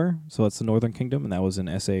Eriador, so that's the northern kingdom, and that was in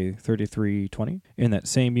SA 3320. In that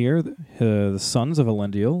same year, the sons of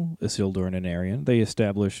Elendil, Isildur and Anarion, they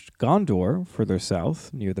established Gondor further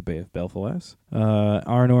south, near the Bay of Belfalas.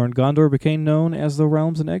 Arnor and Gondor became known as the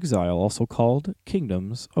Realms in Exile, also called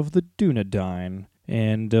Kingdoms of the Dunedain.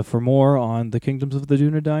 And for more on the Kingdoms of the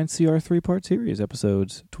Dunedain, see our 3-part series,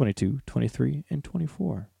 episodes 22, 23, and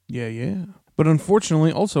 24. Yeah. But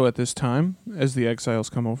unfortunately, also at this time, as the exiles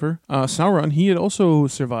come over, Sauron, he had also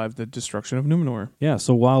survived the destruction of Numenor. Yeah,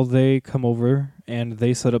 so while they come over and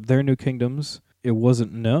they set up their new kingdoms, it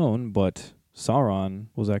wasn't known, but Sauron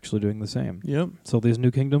was actually doing the same. Yep. So these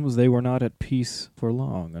new kingdoms, they were not at peace for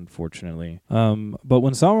long, unfortunately. But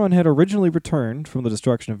when Sauron had originally returned from the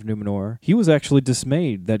destruction of Numenor, he was actually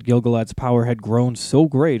dismayed that Gil-galad's power had grown so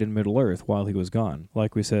great in Middle-earth while he was gone.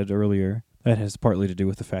 Like we said earlier, that has partly to do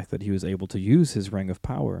with the fact that he was able to use his Ring of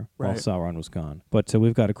Power while Sauron was gone. But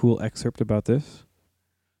we've got a cool excerpt about this.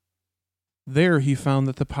 There he found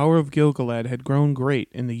that the power of Gil-galad had grown great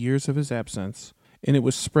in the years of his absence, and it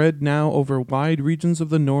was spread now over wide regions of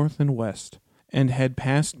the north and west, and had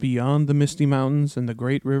passed beyond the misty mountains and the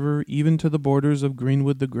great river even to the borders of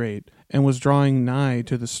Greenwood the Great, and was drawing nigh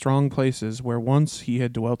to the strong places where once he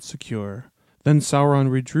had dwelt secure. Then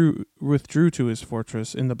Sauron withdrew to his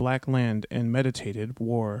fortress in the Black Land and meditated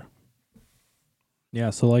war.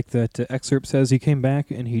 Yeah, so like that excerpt says, he came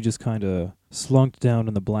back and he just kind of slunked down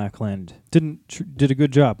in the Black Land. Did a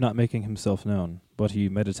good job not making himself known, but he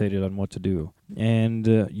meditated on what to do. And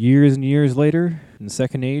years and years later, in the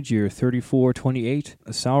Second Age, year 3428,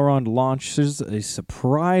 Sauron launches a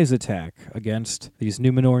surprise attack against these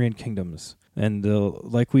Númenórean kingdoms. And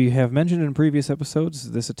like we have mentioned in previous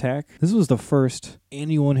episodes, this was the first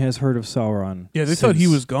anyone has heard of Sauron. Yeah, they thought he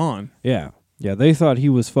was gone. Yeah, they thought he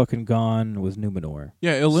was fucking gone with Númenor.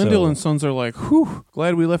 Yeah, Elendil and Sons are like, whew,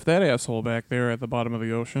 glad we left that asshole back there at the bottom of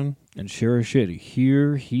the ocean. And sure as shit,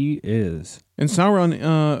 here he is. And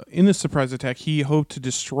Sauron, in this surprise attack, he hoped to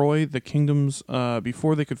destroy the kingdoms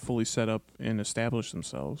before they could fully set up and establish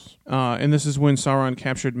themselves. And this is when Sauron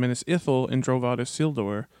captured Minas Ithil and drove out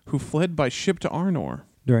Isildur, who fled by ship to Arnor.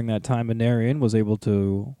 During that time, Anarion was able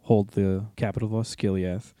to hold the capital of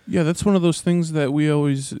Osgiliath. Yeah, that's one of those things that we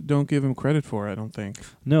always don't give him credit for, I don't think.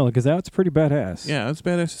 No, because that's pretty badass. Yeah, that's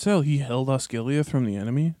badass as hell. He held Osgiliath from the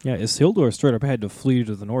enemy. Yeah, Isildur straight up had to flee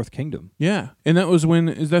to the North Kingdom. Yeah, and that was when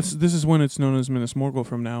this is when it's known as Minas Morgul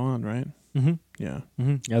from now on, right? Mm-hmm. Yeah.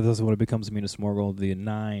 Mm-hmm. Yeah, this is when it becomes Minas Morgul. The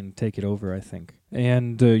Nine take it over, I think.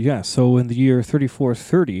 And so in the year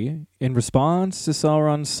 3430, in response to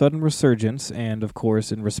Sauron's sudden resurgence, and of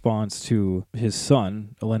course in response to his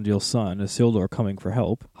son, Elendil's son, Isildur, coming for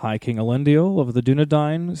help, High King Elendil of the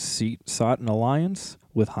Dunedain sought an alliance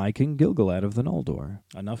with High King Gil-galad of the Noldor.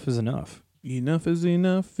 Enough is enough. Enough is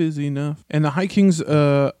enough. And the High Kings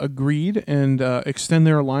agreed and extend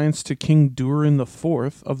their alliance to King Durin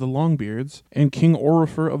IV of the Longbeards and King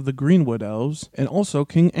Orifer of the Greenwood Elves and also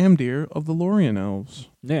King Amdir of the Lorien Elves.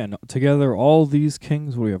 Yeah, no, together all these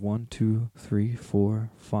kings, what do we have? 1, 2, 3, 4,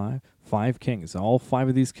 5. 5 kings. All 5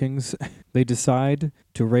 of these kings, they decide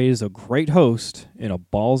to raise a great host in a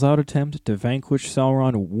balls-out attempt to vanquish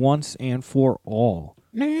Sauron once and for all.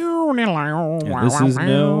 And this is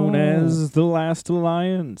known as the Last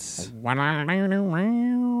Alliance.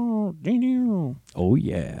 Oh,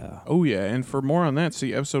 yeah. Oh, yeah. And for more on that,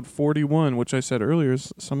 see episode 41, which I said earlier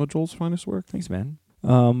is some of Joel's finest work. Thanks, man.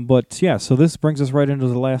 But yeah, so this brings us right into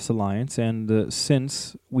the Last Alliance, and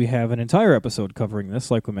since we have an entire episode covering this,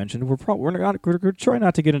 like we mentioned, we're going to try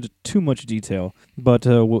not to get into too much detail, but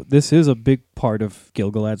this is a big part of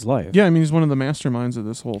Gil-galad's life. Yeah, I mean, he's one of the masterminds of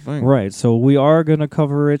this whole thing. Right, so we are going to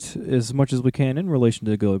cover it as much as we can in relation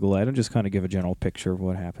to Gil-galad and just kind of give a general picture of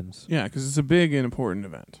what happens. Yeah, because it's a big and important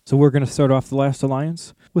event. So we're going to start off the Last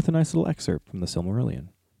Alliance with a nice little excerpt from the Silmarillion.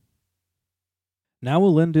 Now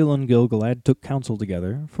Elendil and Gil-galad took counsel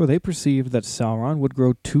together, for they perceived that Sauron would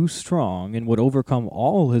grow too strong and would overcome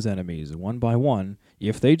all his enemies one by one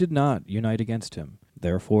if they did not unite against him.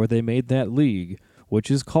 Therefore they made that league, which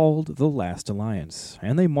is called the Last Alliance,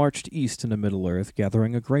 and they marched east into Middle-earth,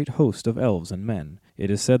 gathering a great host of elves and men. It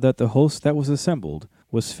is said that the host that was assembled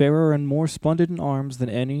was fairer and more splendid in arms than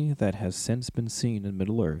any that has since been seen in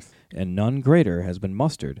Middle-earth, and none greater has been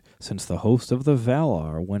mustered since the host of the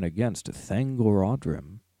Valar went against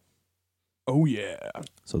Thangorodrim. Oh, yeah.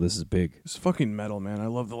 So this is big. It's fucking metal, man. I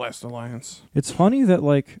love the Last Alliance. It's funny that,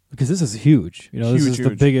 like, because this is huge. You know, this is the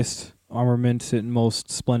Huge. biggest armament and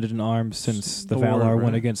most splendid in arms since the The war, Valar went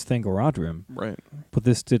right. against Thangorodrim. Right. But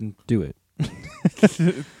this didn't do it.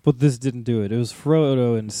 But this didn't do it. It was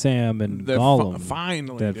Frodo and Sam and That Gollum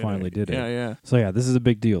finally did it. Yeah, yeah. So yeah, this is a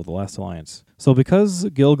big deal, the Last Alliance. So because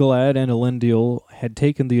Gil-galad and Elendil had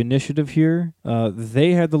taken the initiative here,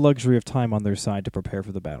 they had the luxury of time on their side to prepare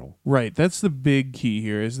for the battle. Right. That's the big key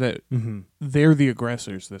here is that Mm-hmm. they're the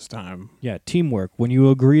aggressors this time. Yeah, teamwork. When you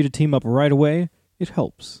agree to team up right away, it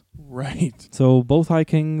helps. Right. So both High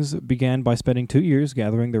Kings began by spending 2 years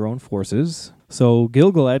gathering their own forces. So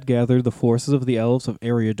Gil-galad gathered the forces of the elves of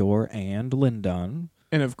Eriador and Lindon.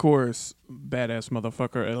 And of course, badass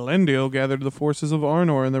motherfucker Elendil gathered the forces of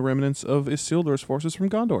Arnor and the remnants of Isildur's forces from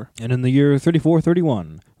Gondor. And in the year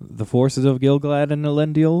 3431, the forces of Gil-galad and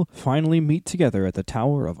Elendil finally meet together at the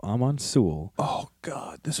Tower of Amon-Sul. Oh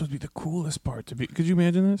god, this would be the coolest part to be. Could you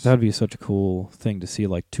imagine this? That would be such a cool thing to see,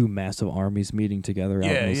 like two massive armies meeting together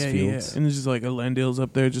out in those fields. Yeah. And it's just like Elendil's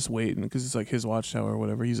up there just waiting because it's like his watchtower or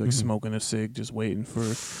whatever. He's like smoking a cig, just waiting for.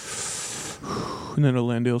 And then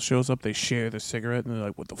Elendil shows up. They share the cigarette, and they're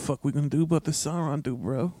like, "What the fuck we gonna do about the Sauron, dude,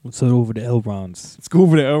 bro? Let's head over to Elrond's. Let's go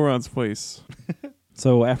over to Elrond's place."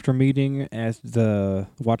 So after meeting at the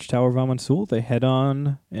Watchtower of Amon-Sul, they head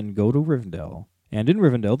on and go to Rivendell. And in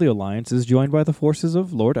Rivendell, the Alliance is joined by the forces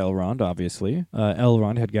of Lord Elrond, obviously.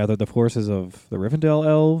 Elrond had gathered the forces of the Rivendell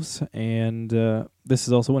elves, and this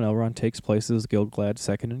is also when Elrond takes place as Gil-galad's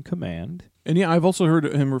second in command. And yeah, I've also heard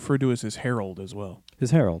him referred to as his herald as well. His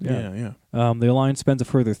herald, yeah. Yeah. The Alliance spends a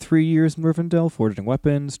further 3 years in Rivendell, forging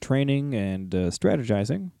weapons, training, and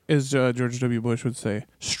strategizing. As George W. Bush would say,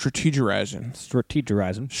 strategizing.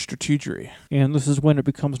 Strategery. And this is when it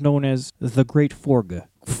becomes known as the Great Forga.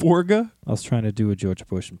 Forga? I was trying to do a George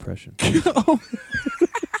Bush impression.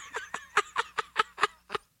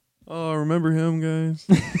 Oh, remember him, guys?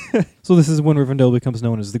 So this is when Rivendell becomes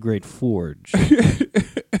known as the Great Forge.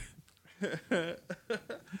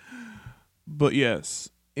 But yes,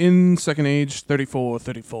 in Second Age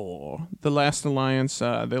 3434, the Last Alliance,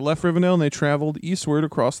 they left Rivendell and they traveled eastward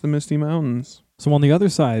across the Misty Mountains. So on the other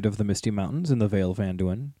side of the Misty Mountains in the Vale of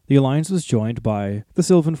Anduin, the Alliance was joined by the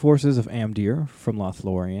Sylvan forces of Amdir from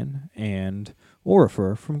Lothlorien and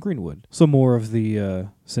Orifer from Greenwood. So more of the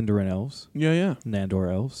Sindarin elves, Yeah.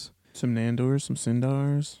 Nandor elves. Some Nandors, some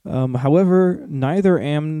Sindars. However, neither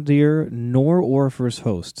Amdir nor Orifer's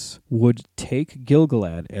hosts would take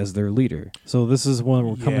Gil-galad as their leader. So this is when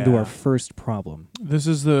we're coming to Yeah. our first problem. This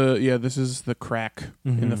is the crack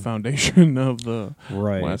in the foundation of the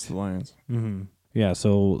Right. Last Alliance. Mm-hmm. Yeah,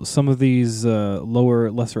 so some of these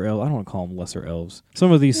lesser elves, I don't want to call them lesser elves.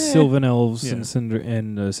 Some of these Sylvan elves Yeah. and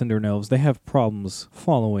Sindarin elves, they have problems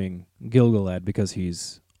following Gil-galad because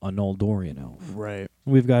he's a Noldorian elf. Right.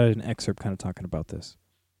 We've got an excerpt kind of talking about this.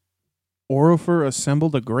 Orifer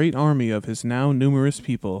assembled a great army of his now numerous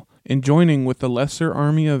people, and joining with the lesser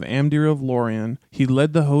army of Amdir of Lorien, he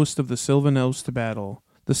led the host of the Sylvan elves to battle.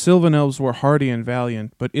 The Sylvan elves were hardy and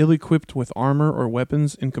valiant, but ill-equipped with armor or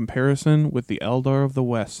weapons in comparison with the Eldar of the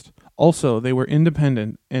West. Also, they were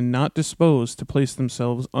independent and not disposed to place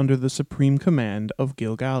themselves under the supreme command of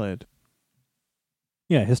Gil-galad.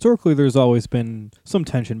 Yeah, historically there's always been some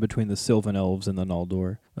tension between the Sylvan elves and the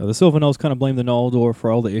Noldor. The Sylvan elves kind of blame the Noldor for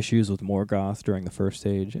all the issues with Morgoth during the First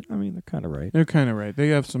Age. I mean, they're kind of right. They're kind of right. They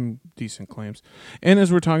have some decent claims. And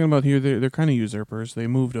as we're talking about here, they're kind of usurpers. They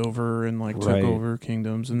moved over and Right. took over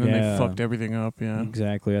kingdoms, and then Yeah. they fucked everything up, yeah.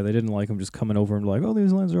 Exactly. Yeah, they didn't like them just coming over and like, oh,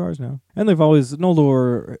 these lands are ours now. And they've always, the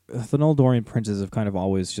Noldorian princes have kind of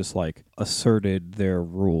always just like asserted their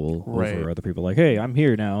rule Right. over other people. Like, hey, I'm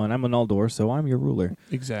here now and I'm a Noldor, so I'm your ruler.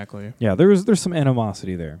 Exactly. Yeah, there's some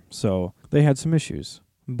animosity there. So they had some issues.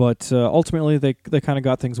 But ultimately, they kind of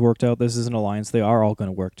got things worked out. This is an alliance. They are all going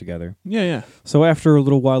to work together. Yeah. So after a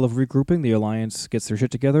little while of regrouping, the alliance gets their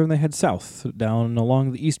shit together and they head south, down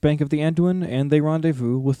along the east bank of the Anduin, and they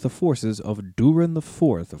rendezvous with the forces of Durin IV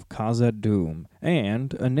of Khazad-dûm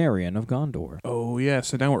and Anarion of Gondor. Oh, yeah,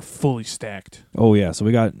 so now we're fully stacked. Oh yeah, so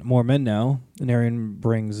we got more men now. Narion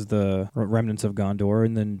brings the remnants of Gondor,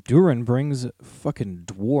 and then Durin brings fucking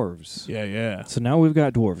dwarves. Yeah. So now we've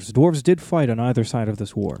got dwarves. Dwarves did fight on either side of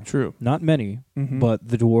this war. True. Not many, Mm-hmm. but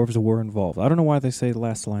the dwarves were involved. I don't know why they say the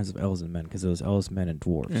last lines of elves and men, because it was elves, men, and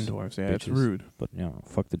dwarves. And dwarves, yeah, it's Bitches. rude. But,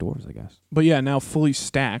 fuck the dwarves, I guess. But yeah, now fully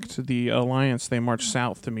stacked, the Alliance, they march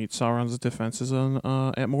south to meet Sauron's defenses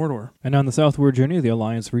at Mordor. And on the southward journey, the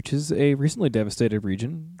Alliance reaches a recently devastated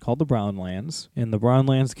region called the Brownlands. And the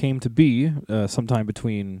Brownlands came to be sometime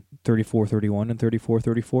between 3431 and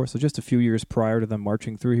 3434, so just a few years prior to them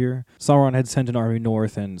marching through here. Sauron had sent an army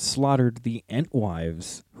north and slaughtered the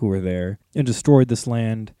Entwives who were there and destroyed this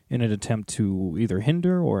land in an attempt to either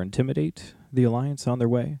hinder or intimidate the Alliance on their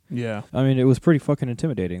way. Yeah. I mean, it was pretty fucking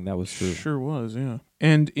intimidating, that was true. Sure was, yeah.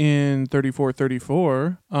 And in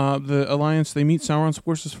 3434, the Alliance, they meet Sauron's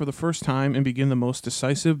forces for the first time and begin the most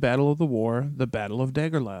decisive battle of the war, the Battle of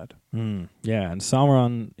Dagorlad. Yeah, and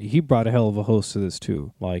Sauron, he brought a hell of a host to this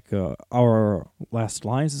too. Like, our last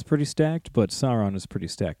Alliance is pretty stacked, but Sauron is pretty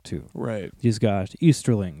stacked too. Right. He's got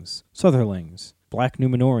Easterlings, Southerlings, Black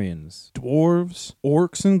Númenóreans, Dwarves,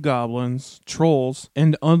 orcs and goblins, trolls,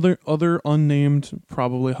 and other unnamed,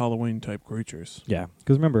 probably Halloween-type creatures. Yeah,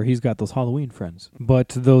 because remember, he's got those Halloween friends. But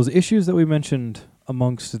those issues that we mentioned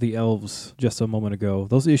amongst the elves just a moment ago,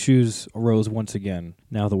 those issues arose once again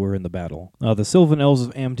now that we're in the battle. The Sylvan elves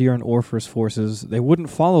of Amdir and Orfer's forces, they wouldn't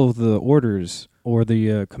follow the orders or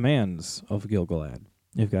the commands of Gil-galad.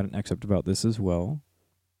 You've got an excerpt about this as well.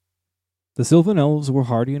 The Sylvan elves were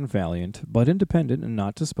hardy and valiant, but independent and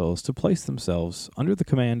not disposed to place themselves under the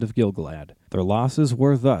command of Gil-galad. Their losses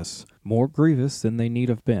were thus more grievous than they need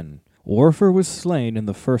have been. Orfer was slain in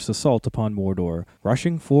the first assault upon Mordor,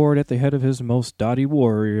 rushing forward at the head of his most doughty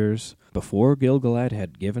warriors, before Gil-galad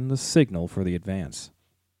had given the signal for the advance.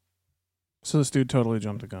 So this dude totally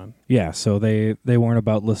jumped the gun. Yeah, so they weren't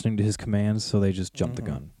about listening to his commands, so they just jumped the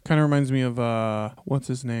gun. Kind of reminds me of what's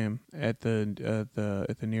his name at the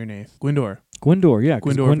Nearnath? Gwindor. Gwindor, yeah,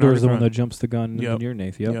 because Gwindor of Gwindor is the one Nargothrond. that jumps the gun Yep. in the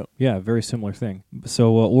Nearnath. Yep. Yep. Yeah, very similar thing.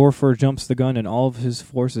 So Orfer jumps the gun, and all of his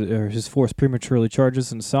forces, or his force, prematurely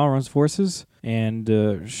charges into Sauron's forces. And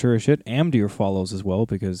sure as shit, Amdir follows as well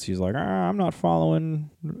because he's like, I'm not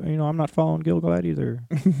following Gil-galad either.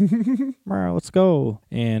 Let's go.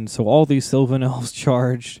 And so all these Sylvan elves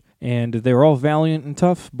charged. And they were all valiant and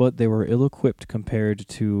tough, but they were ill-equipped compared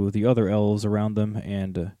to the other elves around them.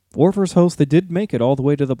 And Orfer's host, they did make it all the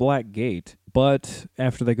way to the Black Gate, but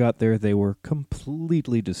after they got there, they were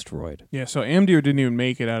completely destroyed. Yeah, so Amdir didn't even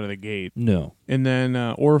make it out of the gate. No. And then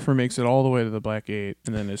Orfer makes it all the way to the Black Gate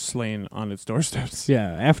and then is slain on its doorsteps.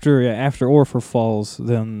 Yeah, after Orfer falls,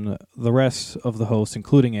 then the rest of the host,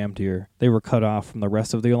 including Amdir, they were cut off from the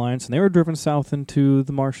rest of the Alliance, and they were driven south into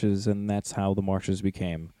the marshes, and that's how the marshes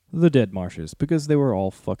became the Dead Marshes, because they were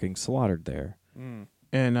all fucking slaughtered there.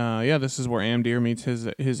 And this is where Amdir meets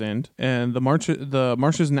his end. And the marsh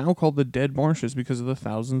is now called the Dead Marshes because of the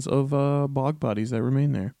thousands of bog bodies that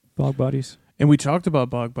remain there. Bog bodies? And we talked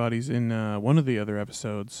about bog bodies in one of the other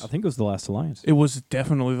episodes. I think it was the last Alliance. It was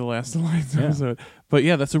definitely the last Alliance episode. But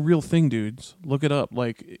yeah, that's a real thing, dudes. Look it up.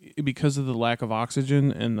 Like, because of the lack of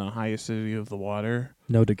oxygen and the high acidity of the water.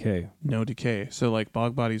 No decay. No decay. So, like,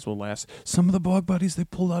 bog bodies will last. Some of the bog bodies they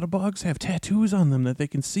pulled out of bogs have tattoos on them that they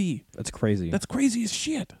can see. That's crazy. That's crazy as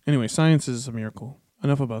shit. Anyway, science is a miracle.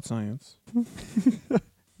 Enough about science.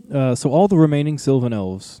 So all the remaining Sylvan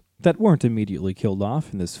elves that weren't immediately killed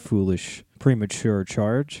off in this foolish, premature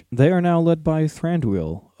charge, they are now led by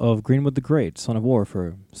Thranduil of Greenwood the Great, son of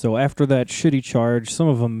Orfer. So after that shitty charge, some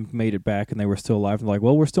of them made it back and they were still alive. And like,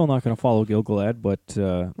 well, we're still not going to follow Gil-galad, but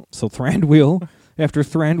so Thranduil, after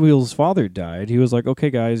Thranduil's father died, he was like,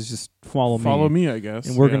 okay, guys, just follow me. Follow me, I guess.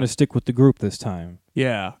 And we're going to stick with the group this time.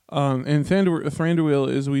 Yeah. And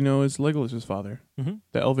Thranduil, as we know, is Legolas' father,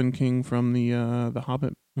 the Elven King from the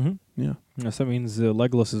Hobbit. Yeah. So that means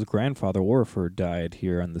Legolas' grandfather, Orfer, died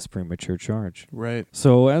here on this premature charge. Right.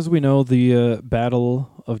 So as we know, the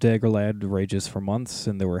Battle of Dagorlad rages for months,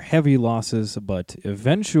 and there were heavy losses, but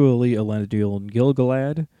eventually Elendil and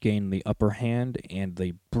Gil-galad gain the upper hand, and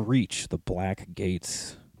they breach the Black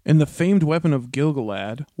Gates. And the famed weapon of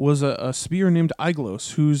Gil-galad was a spear named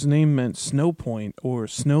Aiglos, whose name meant snow point or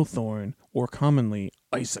snowthorn, or commonly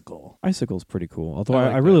icicle. Icicle's pretty cool, although I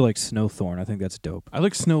like I really like Snowthorn. I think that's dope. I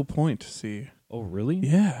like snow point, see. Oh, really?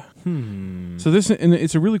 Yeah. Hmm. So and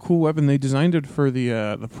it's a really cool weapon. They designed it for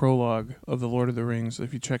the prologue of the Lord of the Rings.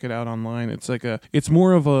 If you check it out online, it's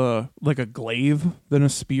more of a glaive than a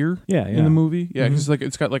spear. Yeah, In the movie, Mhm. because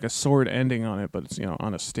it's got like a sword ending on it, but it's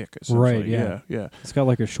on a stick. Essentially. Right, yeah. Yeah. It's got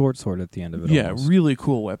like a short sword at the end of it. Yeah, almost. really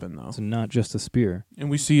cool weapon though. It's not just a spear. And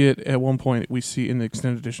we see it at one point. We see in the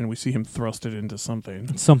extended edition, we see him thrust it into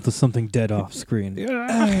something. Something dead off screen.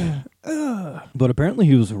 But apparently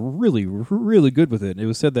he was really, really good with it. It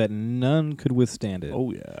was said that none could withstand it.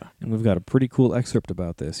 Oh yeah. And we've got a pretty cool excerpt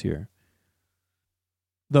about this here.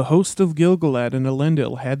 The host of Gil-galad and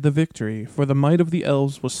Elendil had the victory, for the might of the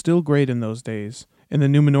elves was still great in those days, and the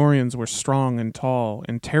Númenóreans were strong and tall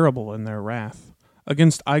and terrible in their wrath.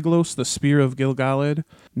 Against Aiglos, the spear of Gil-galad,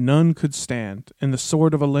 none could stand, and the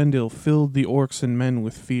sword of Elendil filled the orcs and men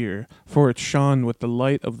with fear, for it shone with the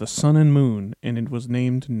light of the sun and moon, and it was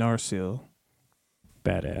named Narsil.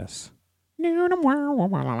 Badass.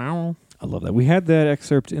 I love that. We had that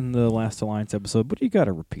excerpt in the Last Alliance episode, but you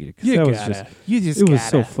gotta repeat it. 'Cause it was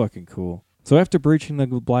so fucking cool. So after breaching the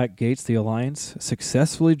Black Gates, the Alliance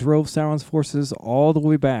successfully drove Sauron's forces all the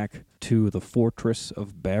way back to the fortress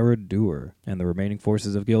of Barad-dûr, and the remaining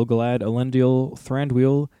forces of Gil-galad, Elendil,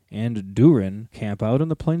 Thranduil, and Durin camp out on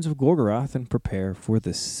the plains of Gorgoroth and prepare for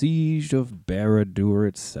the siege of Barad-dûr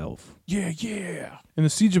itself. Yeah. And the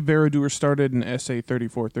siege of Barad-dûr started in SA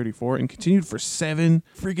 3434 and continued for 7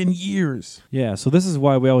 friggin' years. Yeah, so this is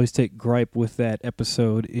why we always take gripe with that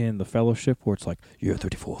episode in The Fellowship where it's like, year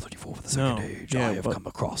 34 for the Second Age, I have come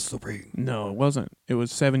across the ring. No, it wasn't. It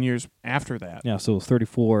was 7 years after that. Yeah, so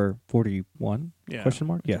 3441? Yeah. Question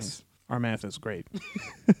mark? Yes. Our math is great.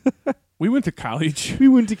 We went to college. We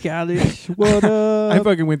went to college. What up? I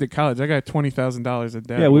fucking went to college. I got $20,000 in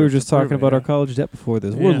debt. Yeah, we were just talking about our college debt before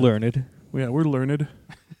this. We're learned. Yeah, we're learned.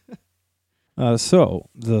 So,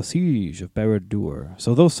 the siege of Barad-dûr.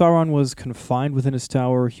 So, though Sauron was confined within his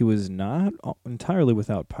tower, he was not entirely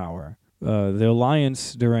without power. The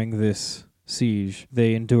Alliance, during this siege,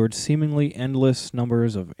 they endured seemingly endless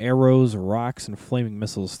numbers of arrows, rocks, and flaming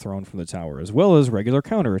missiles thrown from the tower, as well as regular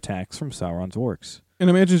counterattacks from Sauron's orcs. And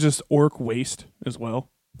imagine just orc waste as well.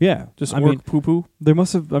 Yeah. Just orc poo-poo. This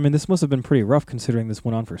must have been pretty rough considering this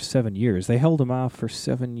went on for 7 years. They held him off for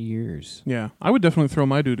 7 years. Yeah. I would definitely throw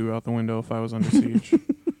my doo-doo out the window if I was under siege.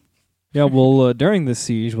 Yeah, well, during this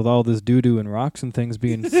siege, with all this doo-doo and rocks and things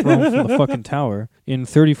being thrown from the fucking tower, in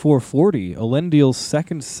 3440, Elendil's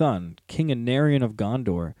second son, King Anarion of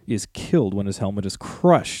Gondor, is killed when his helmet is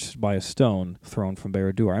crushed by a stone thrown from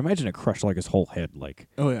Barad-dûr. I imagine it crushed like his whole head, like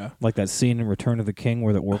that scene in Return of the King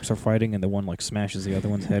where the orcs are fighting and the one like smashes the other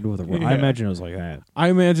one's head with a rock. I imagine it was like that. I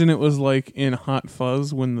imagine it was like in Hot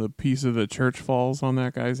Fuzz when the piece of the church falls on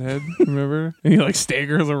that guy's head, remember? And he like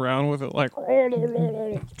staggers around with it like... and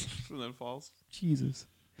then falls. Jesus.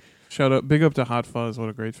 Shout out, big up to Hot Fuzz. What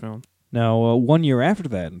a great film. Now, 1 year after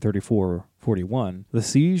that, in 3441, the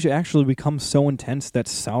siege actually becomes so intense that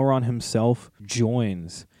Sauron himself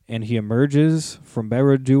joins, and he emerges from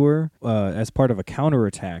Barad-dûr as part of a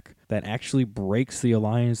counterattack that actually breaks the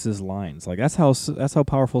Alliance's lines. Like that's how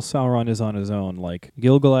powerful Sauron is on his own. Like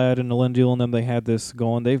Gil-galad and Elendil and them, they had this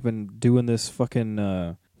going. They've been doing this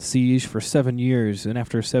fucking siege for 7 years, and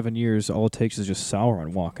after 7 years, all it takes is just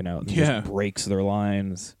Sauron walking out and just breaks their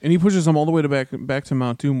lines. And he pushes them all the way to back to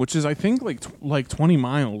Mount Doom, which is I think like 20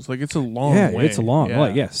 miles. Like it's a long way. Yeah, it's a long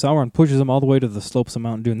way. Yeah, Sauron pushes them all the way to the slopes of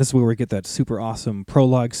Mount Doom. This is where we get that super awesome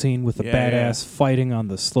prologue scene with the badass fighting on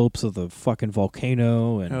the slopes of the fucking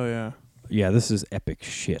volcano. And hell yeah. Yeah, this is epic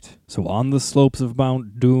shit. So on the slopes of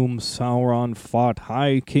Mount Doom, Sauron fought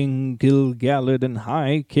High King Gil-galad and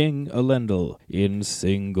High King Elendil in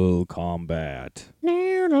single combat. But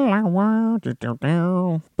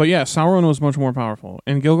yeah, Sauron was much more powerful,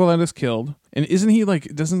 and Gil-galad is killed. And isn't he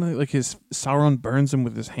his Sauron burns him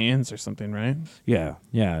with his hands or something, right? Yeah.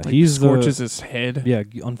 Like He scorches his head. Yeah,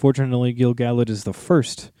 unfortunately, Gil-galad is the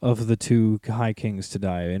first of the two High Kings to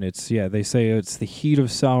die, and they say it's the heat of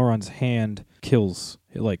Sauron's hand kills,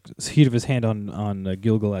 like heat of his hand on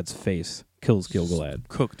Gil-galad's face kills Gil-galad.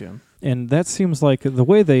 Cooked him. And that seems like the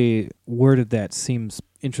way they worded that seems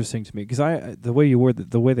interesting to me, because the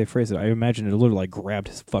way they phrased it, I imagine it literally like grabbed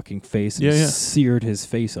his fucking face and seared his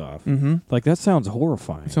face off. Mm-hmm. Like that sounds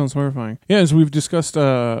horrifying. It sounds horrifying. Yeah, as we've discussed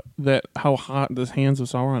that how hot the hands of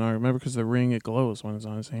Sauron are. I remember because the ring, it glows when it's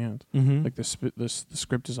on his hand. Mm-hmm. Like the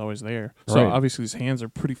script is always there. So obviously his hands are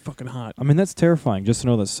pretty fucking hot. I mean, that's terrifying just to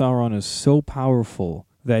know that Sauron is so powerful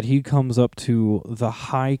that he comes up to the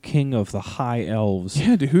High King of the High Elves.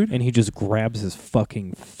 Yeah, dude. And he just grabs his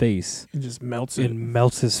fucking face. And just melts it. And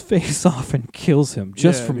melts his face off and kills him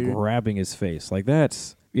just from grabbing his face. Like,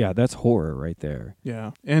 that's that's horror right there.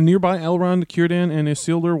 Yeah. And nearby, Elrond, Círdan, and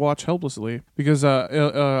Isildur watch helplessly because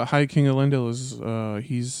High King Elendil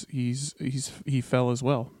he fell as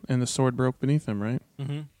well, and the sword broke beneath him, right?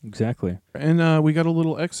 Mm-hmm. Exactly. And we got a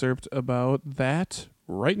little excerpt about that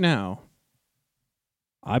right now.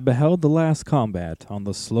 I beheld the last combat on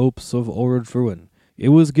the slopes of Orodruin. It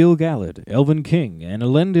was Gil-galad, Elven King, and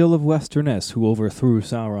Elendil of Westerness who overthrew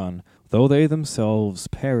Sauron, though they themselves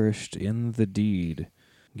perished in the deed.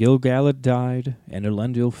 Gil-galad died, and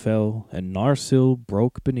Elendil fell, and Narsil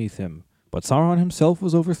broke beneath him. But Sauron himself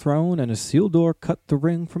was overthrown, and Isildur cut the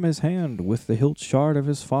ring from his hand with the hilt shard of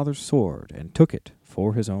his father's sword, and took it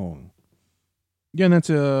for his own. Yeah, and that's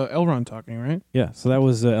Elrond talking, right? Yeah, so that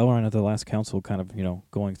was Elrond at the last council kind of,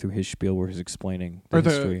 going through his spiel where he's explaining the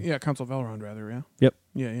history. Yeah, Council of Elrond, rather, yeah. Yep.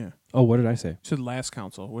 Yeah. Oh, what did I say? You said last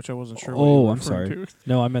council, which I wasn't sure what you were I'm referring sorry. to.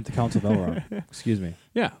 No, I meant the Council of Elrond. Excuse me.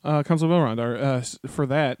 Yeah, Council of Elrond. For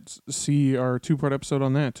that, see our 2-part episode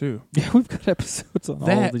on that, too. Yeah, we've got episodes on all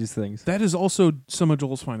of these things. That is also some of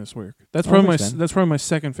Joel's finest work. That's Oh, probably thanks, man. that's probably my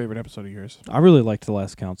second favorite episode of yours. I really liked the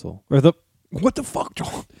last council. Or the... What the fuck,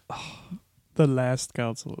 Joel? The last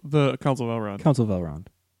council. The Council of Elrond. Council of Elrond.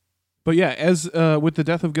 But yeah, as with the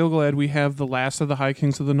death of Gil-galad, we have the last of the High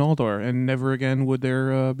Kings of the Noldor, and never again would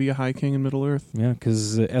there be a High King in Middle-earth. Yeah,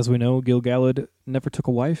 because as we know, Gil-galad never took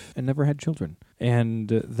a wife and never had children. And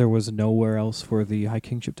there was nowhere else for the High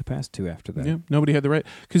Kingship to pass to after that. Yeah, nobody had the right.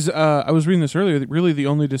 Because I was reading this earlier, that really the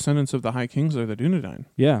only descendants of the High Kings are the Dunedain.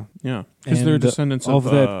 Yeah. Yeah, because they're descendants of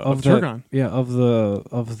Turgon. Yeah, of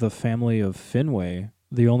the family of Finwë.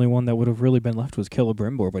 The only one that would have really been left was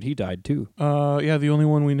Celebrimbor, but he died too. Yeah, the only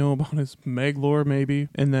one we know about is Maglor, maybe.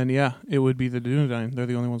 And then, yeah, it would be the Dunedain. They're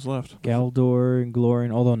the only ones left. Galdor and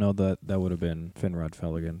Glorian, although no, that would have been Finrod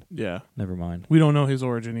Felagund. Yeah. Never mind. We don't know his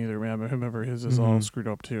origin either. Remember, his is all screwed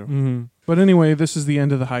up too. Mm-hmm. But anyway, this is the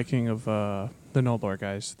end of the High King of the Noldor,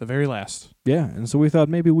 guys. The very last. Yeah, and so we thought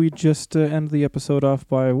maybe we'd just end the episode off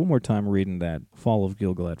by one more time reading that Fall of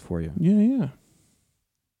Gil-galad for you. Yeah.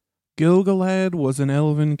 Gil-galad was an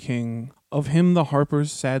elven king, of him the harpers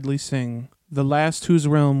sadly sing, the last whose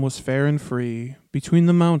realm was fair and free, between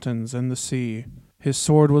the mountains and the sea. His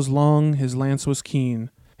sword was long, his lance was keen,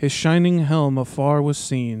 his shining helm afar was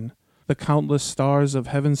seen. The countless stars of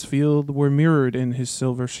heaven's field were mirrored in his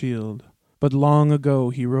silver shield. But long ago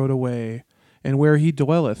he rode away, and where he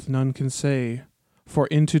dwelleth none can say, for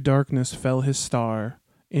into darkness fell his star,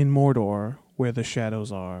 in Mordor, where the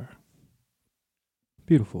shadows are.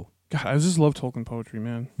 Beautiful. God, I just love Tolkien poetry,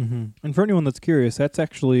 man. Mm-hmm. And for anyone that's curious, that's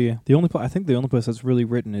actually the only. I think the only place that's really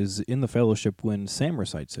written is in the Fellowship when Sam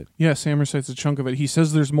recites it. Yeah, Sam recites a chunk of it. He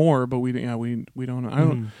says there's more, but we don't know. I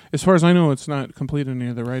don't. As far as I know, it's not complete in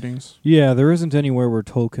any of the writings. Yeah, there isn't anywhere where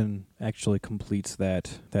Tolkien actually completes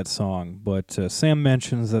that song, but Sam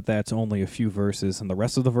mentions that that's only a few verses, and the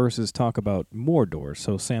rest of the verses talk about Mordor.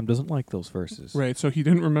 So Sam doesn't like those verses, right? So he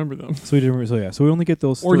didn't remember them. So he didn't. So yeah, so we only get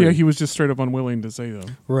those. Or 3. yeah, he was just straight up unwilling to say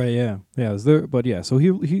them. Right. Yeah. Yeah. But yeah, so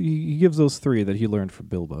he gives those 3 that he learned from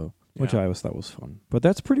Bilbo. Which I always thought was fun. But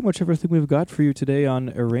that's pretty much everything we've got for you today on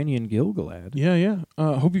Iranian Gil-galad. Yeah.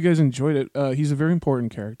 Hope you guys enjoyed it. He's a very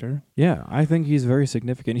important character. Yeah, I think he's very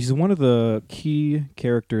significant. He's one of the key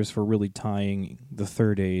characters for really tying the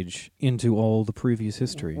Third Age into all the previous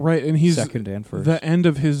history. Right, and he's second and first. The end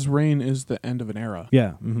of his reign is the end of an era.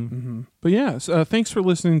 Yeah. Mm-hmm. But yeah, thanks for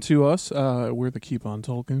listening to us. We're the Keep on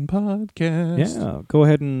Tolkien podcast. Yeah, go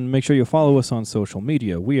ahead and make sure you follow us on social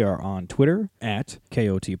media. We are on Twitter at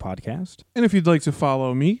KOT Podcast. And if you'd like to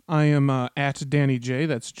follow me, I am at Danny J.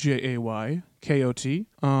 That's JAYKOT.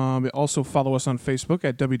 Also follow us on Facebook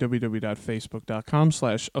at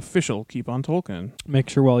www.facebook.com/official Keep on Tolkien. Make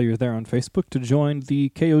sure while you're there on Facebook to join the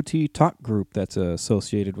KOT Talk group that's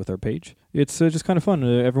associated with our page. It's just kind of fun.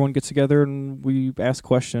 Everyone gets together and we ask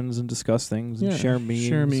questions and discuss things and share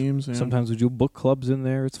memes. Yeah. Sometimes we do book clubs in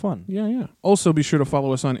there. It's fun. Yeah. Also be sure to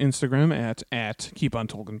follow us on Instagram at Keep on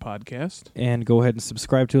Tolkien Podcast. And go ahead and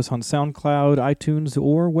subscribe to us on SoundCloud, iTunes,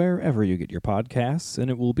 or wherever you get your podcasts. And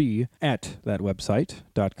it will be at that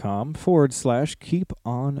website.com/Keep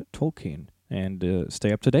on Tolkien. And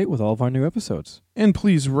stay up to date with all of our new episodes. And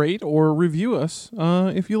please rate or review us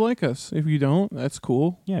if you like us. If you don't, that's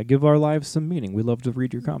cool. Yeah, give our lives some meaning. We love to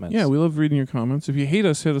read your comments. Yeah, we love reading your comments. If you hate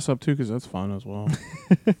us, hit us up too, because that's fun as well.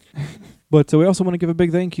 But we also want to give a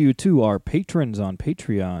big thank you to our patrons on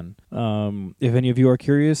Patreon. If any of you are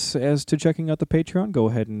curious as to checking out the Patreon, go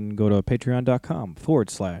ahead and go to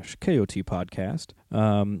patreon.com/KOT podcast.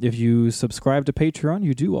 If you subscribe to Patreon,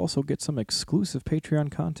 you do also get some exclusive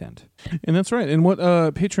Patreon content. And that's right. And what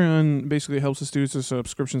Patreon basically helps us do is a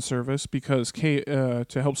subscription service because to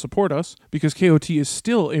help support us, because KOT is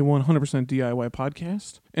still a 100% DIY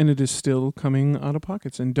podcast, and it is still coming out of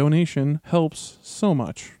pockets. And donation helps so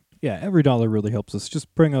much. Yeah, every dollar really helps us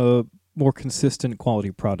just bring a more consistent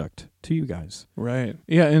quality product to you guys. Right.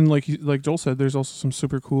 Yeah, and like Joel said, there's also some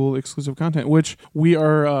super cool exclusive content, which we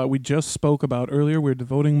just spoke about earlier. We're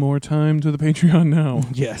devoting more time to the Patreon now.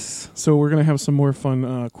 Yes. So we're going to have some more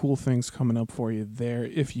fun, cool things coming up for you there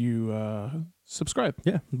if you subscribe.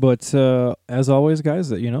 Yeah, but as always,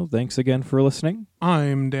 guys, thanks again for listening.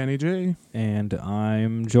 I'm Danny J. And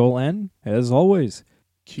I'm Joel N. As always,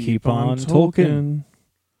 keep on Tolkien.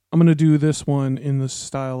 I'm going to do this one in the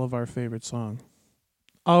style of our favorite song.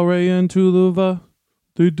 Aure and Tuluva,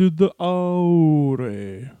 they did the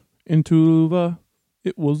Aure. In Tuluva,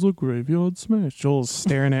 it was a graveyard smash. Joel's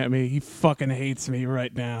staring at me. He fucking hates me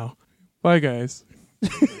right now. Bye, guys.